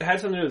it had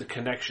something to do with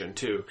connection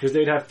too, because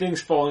they'd have things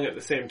falling at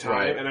the same time,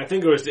 Right. and I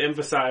think it was to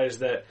emphasize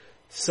that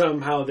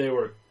somehow they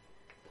were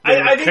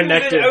I think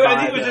connected. I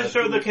think it was just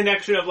show the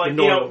connection of like,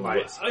 Northern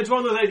Lights. it's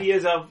one of those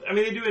ideas of, I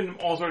mean, they do it in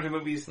all sorts of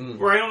movies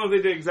where I don't know if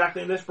they did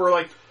exactly this, where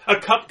like a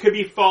cup could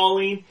be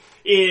falling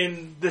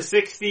in the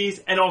 60s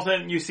and all of a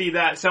sudden you see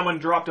that someone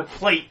dropped a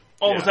plate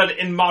all of a sudden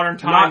in modern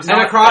times.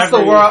 And across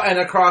the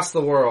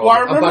world. Well, I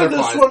a remember this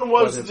butterfly one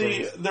was buzzes the,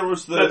 wings. there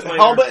was the That's later.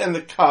 helmet and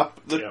the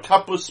cup. The Yep.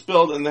 cup was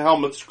spilled and the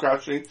helmet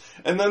scratching.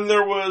 And then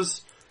there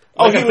was,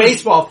 Like he a was-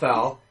 baseball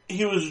fell.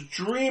 He was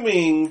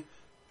dreaming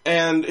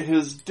and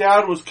his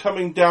dad was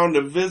coming down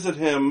to visit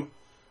him.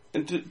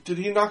 And did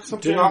he knock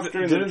something off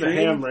during the didn't dream?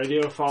 the ham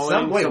radio fall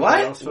in? Wait, Something what?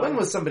 else fell When in?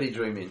 was somebody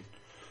dreaming?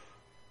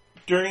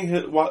 During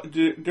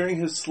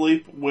his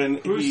sleep when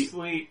Who's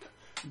sleep?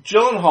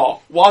 Gyllenhaal,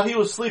 while he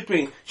was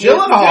sleeping.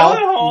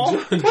 Gyllenhaal?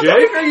 What the Jake?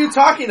 heck are you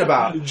talking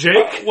about?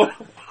 Jake?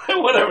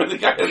 Whatever the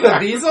guy.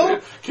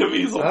 Caviezel?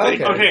 Caviezel. Okay. thank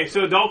you. Okay,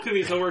 so adult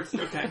Caviezel works,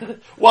 okay.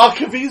 While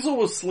Caviezel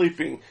was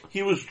sleeping,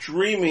 he was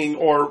dreaming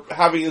or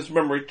having his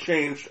memory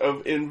changed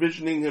of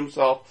envisioning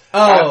himself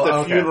at the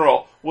okay.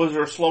 funeral. Was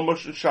there a slow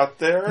motion shot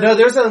there? No,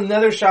 there's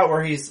another shot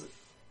where he's.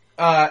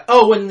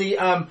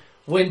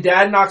 When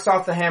Dad knocks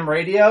off the ham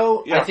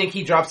radio, Yeah. I think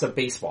he drops a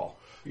baseball.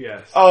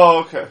 Yes.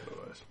 Oh, okay.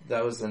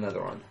 That was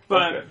another one.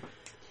 But Okay.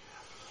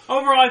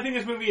 overall, I think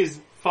this movie is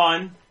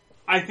fun.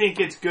 I think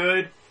it's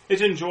good.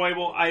 It's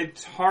enjoyable.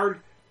 It's hard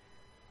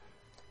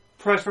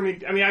pressed for me.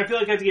 I mean, I feel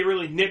like I have to get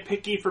really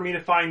nitpicky for me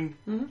to find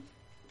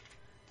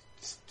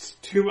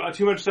too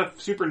much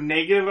stuff super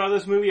negative about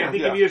this movie. I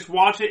think Yeah. if you just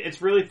watch it,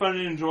 it's really fun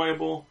and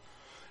enjoyable.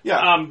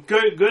 Yeah.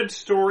 Good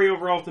story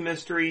overall with the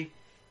mystery.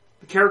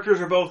 The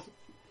characters are both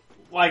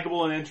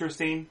likable and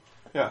interesting.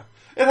 Yeah.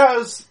 It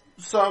has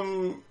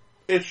some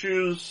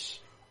issues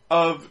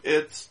of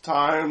its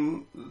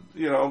time,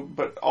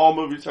 but all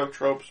movies have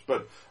tropes,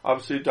 but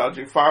obviously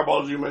dodging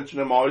fireballs, you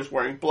mentioned him always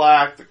wearing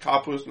black, the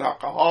cop who's an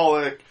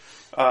alcoholic,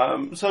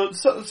 so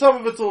some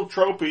of it's a little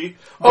tropey.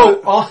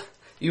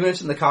 You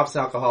mentioned the cop's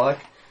an alcoholic.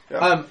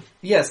 Yeah.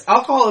 Yes,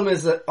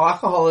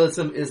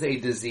 alcoholism is a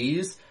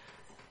disease.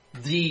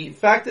 The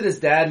fact that his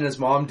dad and his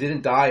mom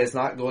didn't die is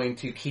not going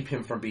to keep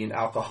him from being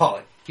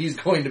alcoholic. He's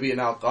going to be an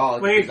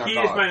alcoholic. Well, if he he's an just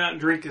alcoholic. might not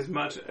drink as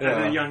much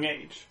at a young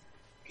age.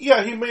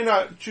 Yeah, he may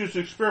not choose to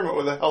experiment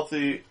with a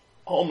healthy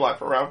home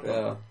life around him.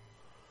 Yeah.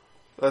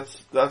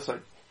 That's like,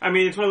 I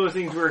mean, it's one of those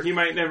things where he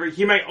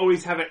might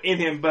always have it in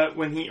him, but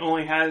when he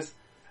only has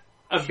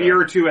a beer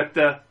or two at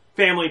the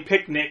family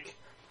picnic,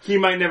 he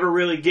might never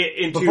really get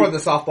into Before the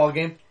softball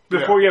game?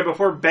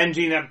 before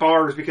binging at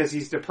bars because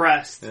he's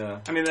depressed. Yeah.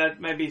 I mean,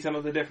 that might be some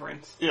of the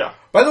difference. yeah.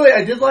 By the way,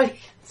 I did like...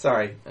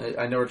 Sorry,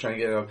 I know we're trying to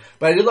get it up.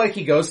 But I did like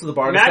he goes to the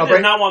bar to Matt celebrate.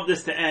 does not want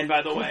this to end,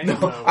 by the way. No.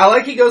 I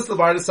like he goes to the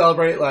bar to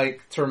celebrate,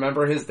 like, to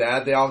remember his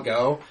dad. They all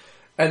go.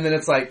 And then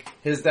it's like,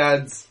 his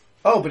dad's...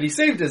 Oh, but he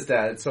saved his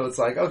dad. So it's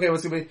like, okay,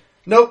 what's going to be...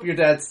 Nope, your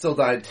dad still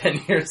died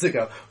 10 years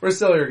ago. We're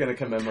still here going to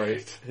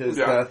commemorate his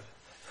death.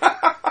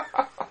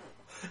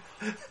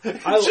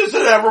 It's just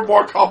an ever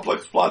more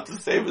complex plot to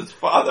save his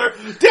father.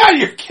 Dad,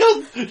 you're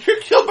killed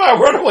by a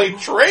runaway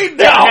train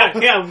now.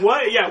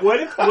 What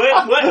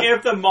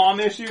if the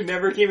mom issue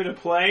never came into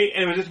play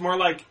and it was just more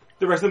like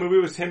the rest of the movie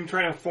was him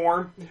trying to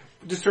form,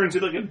 just turns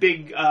into like a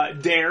big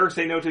Dare,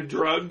 Say No to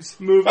Drugs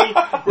movie,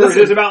 where it's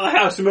just about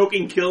how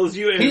smoking kills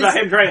you, and it's about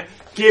him trying to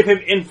give him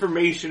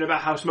information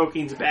about how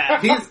smoking's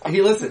bad.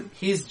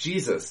 He's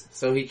Jesus,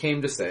 so he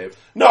came to save.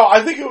 No,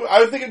 I think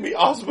it'd be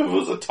awesome if it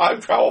was a time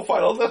travel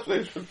Final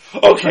Destination.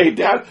 Okay,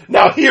 Dad,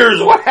 now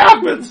here's what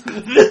happens.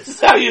 This is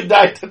how you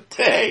die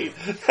today.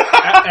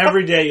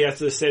 Every day he has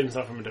to save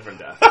himself from a different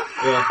death.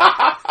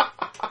 Yeah.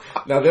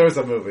 Now there was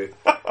a movie.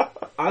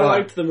 I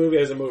liked the movie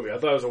as a movie. I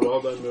thought it was a well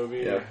done movie.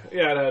 Yeah.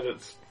 It had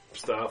its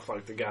stuff,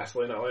 like the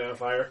gasoline not lighting on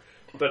fire.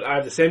 But I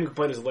have the same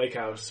complaint as Lake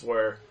House,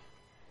 where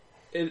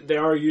they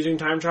are using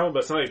time travel, but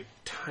it's not a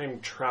time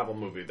travel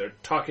movie. They're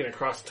talking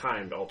across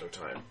time to alter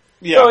time.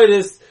 Yeah. So it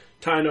is,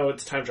 I know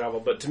it's time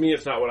travel, but to me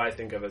it's not what I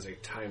think of as a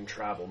time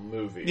travel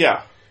movie.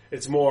 Yeah.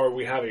 It's more,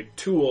 we have a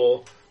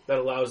tool that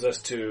allows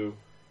us to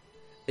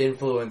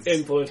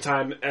Influence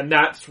time, and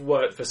that's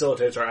what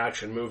facilitates our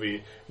action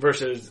movie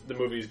versus the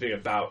movies being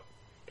about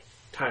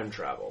time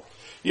travel.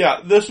 Yeah,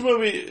 this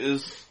movie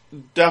is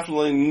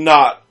definitely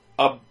not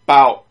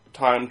about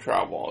time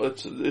travel.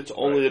 It's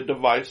only a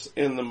device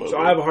in the movie. So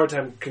I have a hard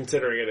time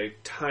considering it a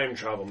time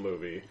travel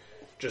movie.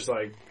 Just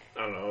like,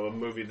 I don't know, a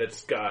movie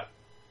that's got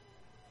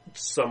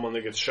someone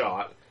that gets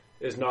shot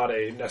is not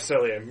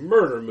necessarily a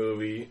murder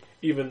movie,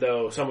 even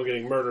though someone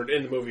getting murdered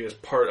in the movie is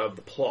part of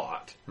the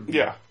plot.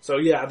 Yeah. So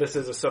yeah, this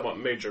is a somewhat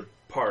major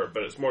part,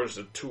 but it's more just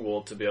a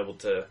tool to be able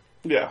to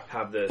Yeah.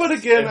 have this. But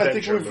again, I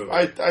think adventure we've.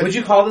 movie. Would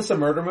you call this a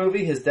murder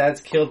movie? His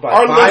dad's killed by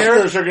Our fire.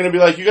 listeners are going to be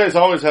like, you guys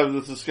always have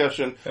this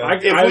discussion.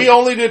 If we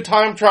only did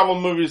time travel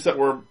movies that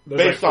were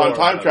There's based like on four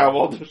time of them.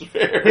 travel, there's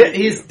very...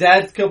 His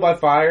dad's killed by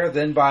fire,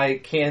 then by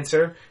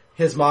cancer.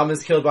 His mom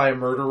is killed by a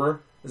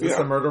murderer. Is this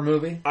Yeah. a murder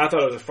movie? I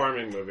thought it was a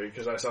farming movie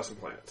because I saw some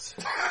plants.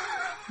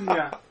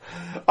 Yeah.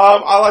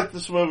 I like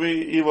this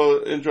movie.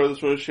 Eva enjoyed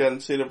this movie. She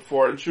hadn't seen it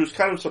before, and she was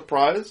kind of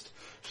surprised.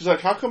 She's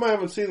like, how come I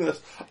haven't seen this?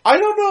 I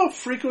don't know if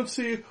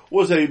Frequency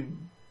was a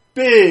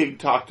big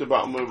talked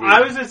about movie.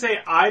 I was going to say,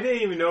 I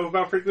didn't even know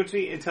about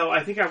Frequency until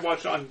I think I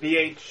watched it on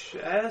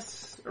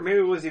VHS, or maybe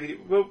it was DVD.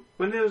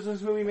 When was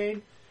this movie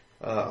made?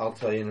 I'll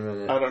tell you in a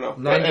minute. I don't know.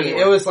 90,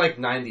 Anyway. It was like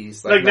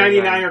 90s. Like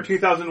 99 or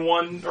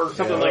 2001 or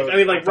something Yeah. like that. I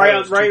mean, like thought it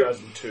was right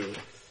 2002.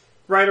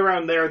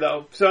 around there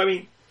though. So I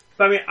mean,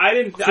 I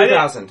didn't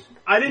 2000.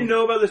 I didn't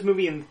know about this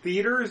movie in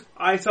theaters.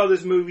 I saw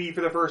this movie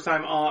for the first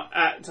time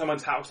at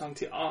someone's house on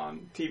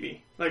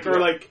TV.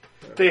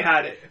 They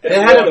had it. It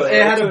had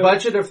It's a a-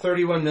 budget of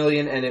 $31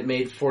 million and it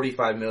made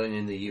 $45 million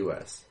in the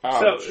U.S.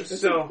 Ouch.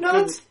 So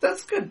No,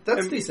 that's good.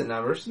 That's decent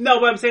numbers. no,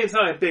 but I'm saying it's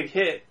not a big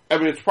hit. I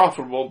mean, it's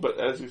profitable, but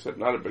as you said,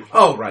 not a big...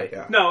 Oh, right,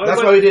 yeah. No, that's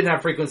but- why we didn't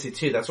have Frequency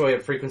 2. That's why we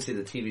had Frequency,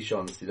 the TV show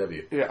on the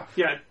CW. Yeah.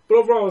 Yeah, But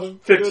overall, it was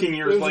 15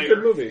 years it was later. a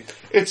good movie.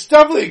 It's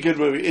definitely a good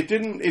movie. It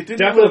didn't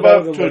Definitely live better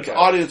up than to its Lake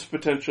House. audience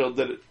potential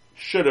that it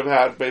should have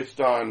had based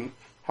on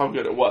how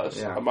good it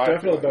was. Yeah. in my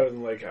Definitely opinion. better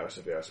than Lake House,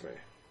 if you ask me.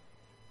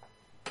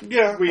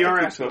 Yeah, we I are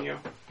think asking so. you.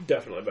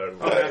 Definitely better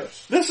than Uh, Lake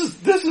House. This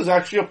is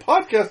actually a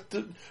podcast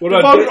What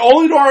about devoted Dave?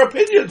 only to our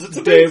opinions. It's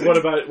amazing.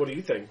 Dave, what do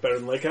you think? Better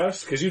than Lake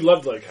House? Because you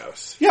loved Lake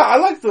House. Yeah, I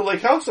like the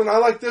Lake House, and I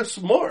like this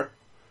more.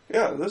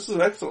 Yeah, this is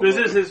excellent. This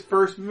is his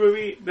first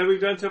movie that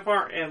we've done so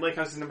far, and Lake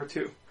House is number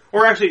 2.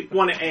 Or actually,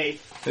 1A.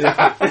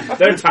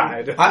 They're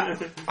tied.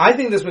 I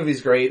think this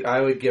movie's great. I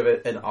would give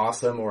it an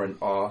awesome or an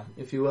awe,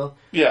 if you will.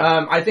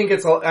 Yeah. I think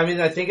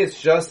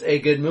it's just a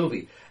good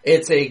movie.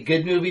 It's a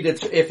good movie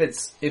to,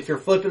 if you're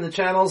flipping the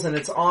channels and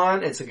it's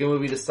on, it's a good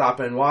movie to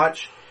stop and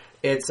watch.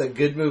 It's a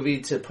good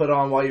movie to put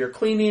on while you're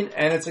cleaning,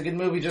 and it's a good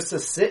movie just to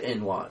sit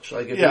and watch.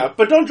 Like,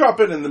 But don't drop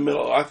it in the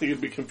middle. I think it'd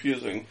be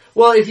confusing.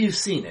 Well, if you've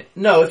seen it.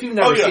 No, if you've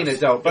never Oh, yes. seen it,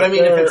 don't. But If I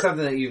mean, if there- it's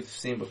something that you've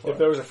seen before. If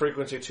there was a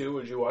Frequency 2,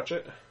 would you watch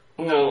it?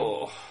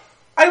 No.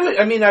 I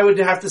would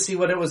have to see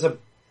what it was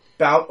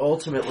about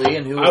ultimately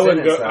and who was in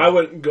it. so. I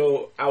wouldn't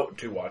go out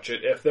to watch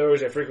it. If there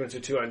was a Frequency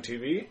 2 on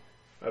TV,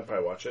 I'd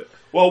probably watch it.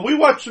 Well, we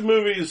watch the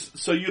movies,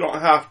 so you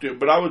don't have to.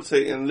 But I would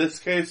say in this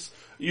case,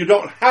 you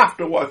don't have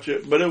to watch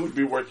it, but it would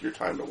be worth your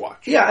time to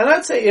watch. Yeah, and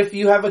I'd say if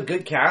you have a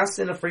good cast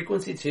in a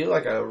Frequency too,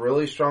 like a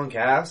really strong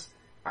cast,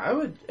 I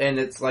would, and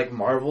it's like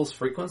Marvel's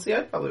Frequency,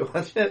 I'd probably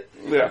watch it.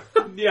 Yeah.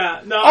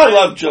 Yeah, no. I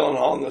love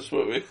Gyllenhaal in this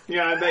movie.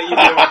 Yeah, I bet you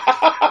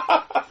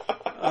do.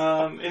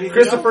 Anything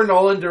Christopher else?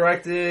 Nolan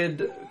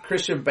directed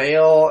Christian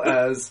Bale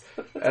as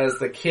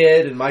the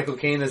kid and Michael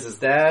Caine as his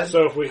dad.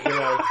 So if we can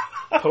have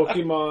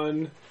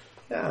Pokemon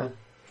Yeah,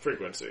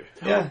 Frequency.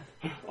 yeah.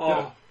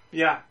 Oh,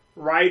 yeah.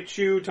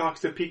 Raichu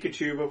talks to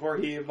Pikachu before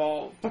he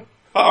evolved.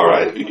 All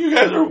right, you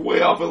guys are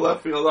way off in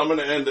left field. I'm going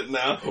to end it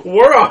now.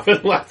 We're off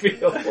in left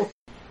field.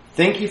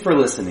 Thank you for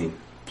listening.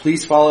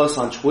 Please follow us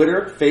on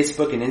Twitter,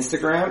 Facebook, and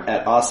Instagram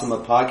at Awesome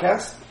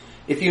Podcast.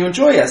 If you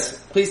enjoy us,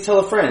 please tell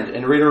a friend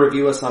and rate or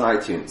review us on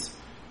iTunes.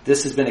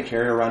 This has been a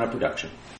Carry Around production.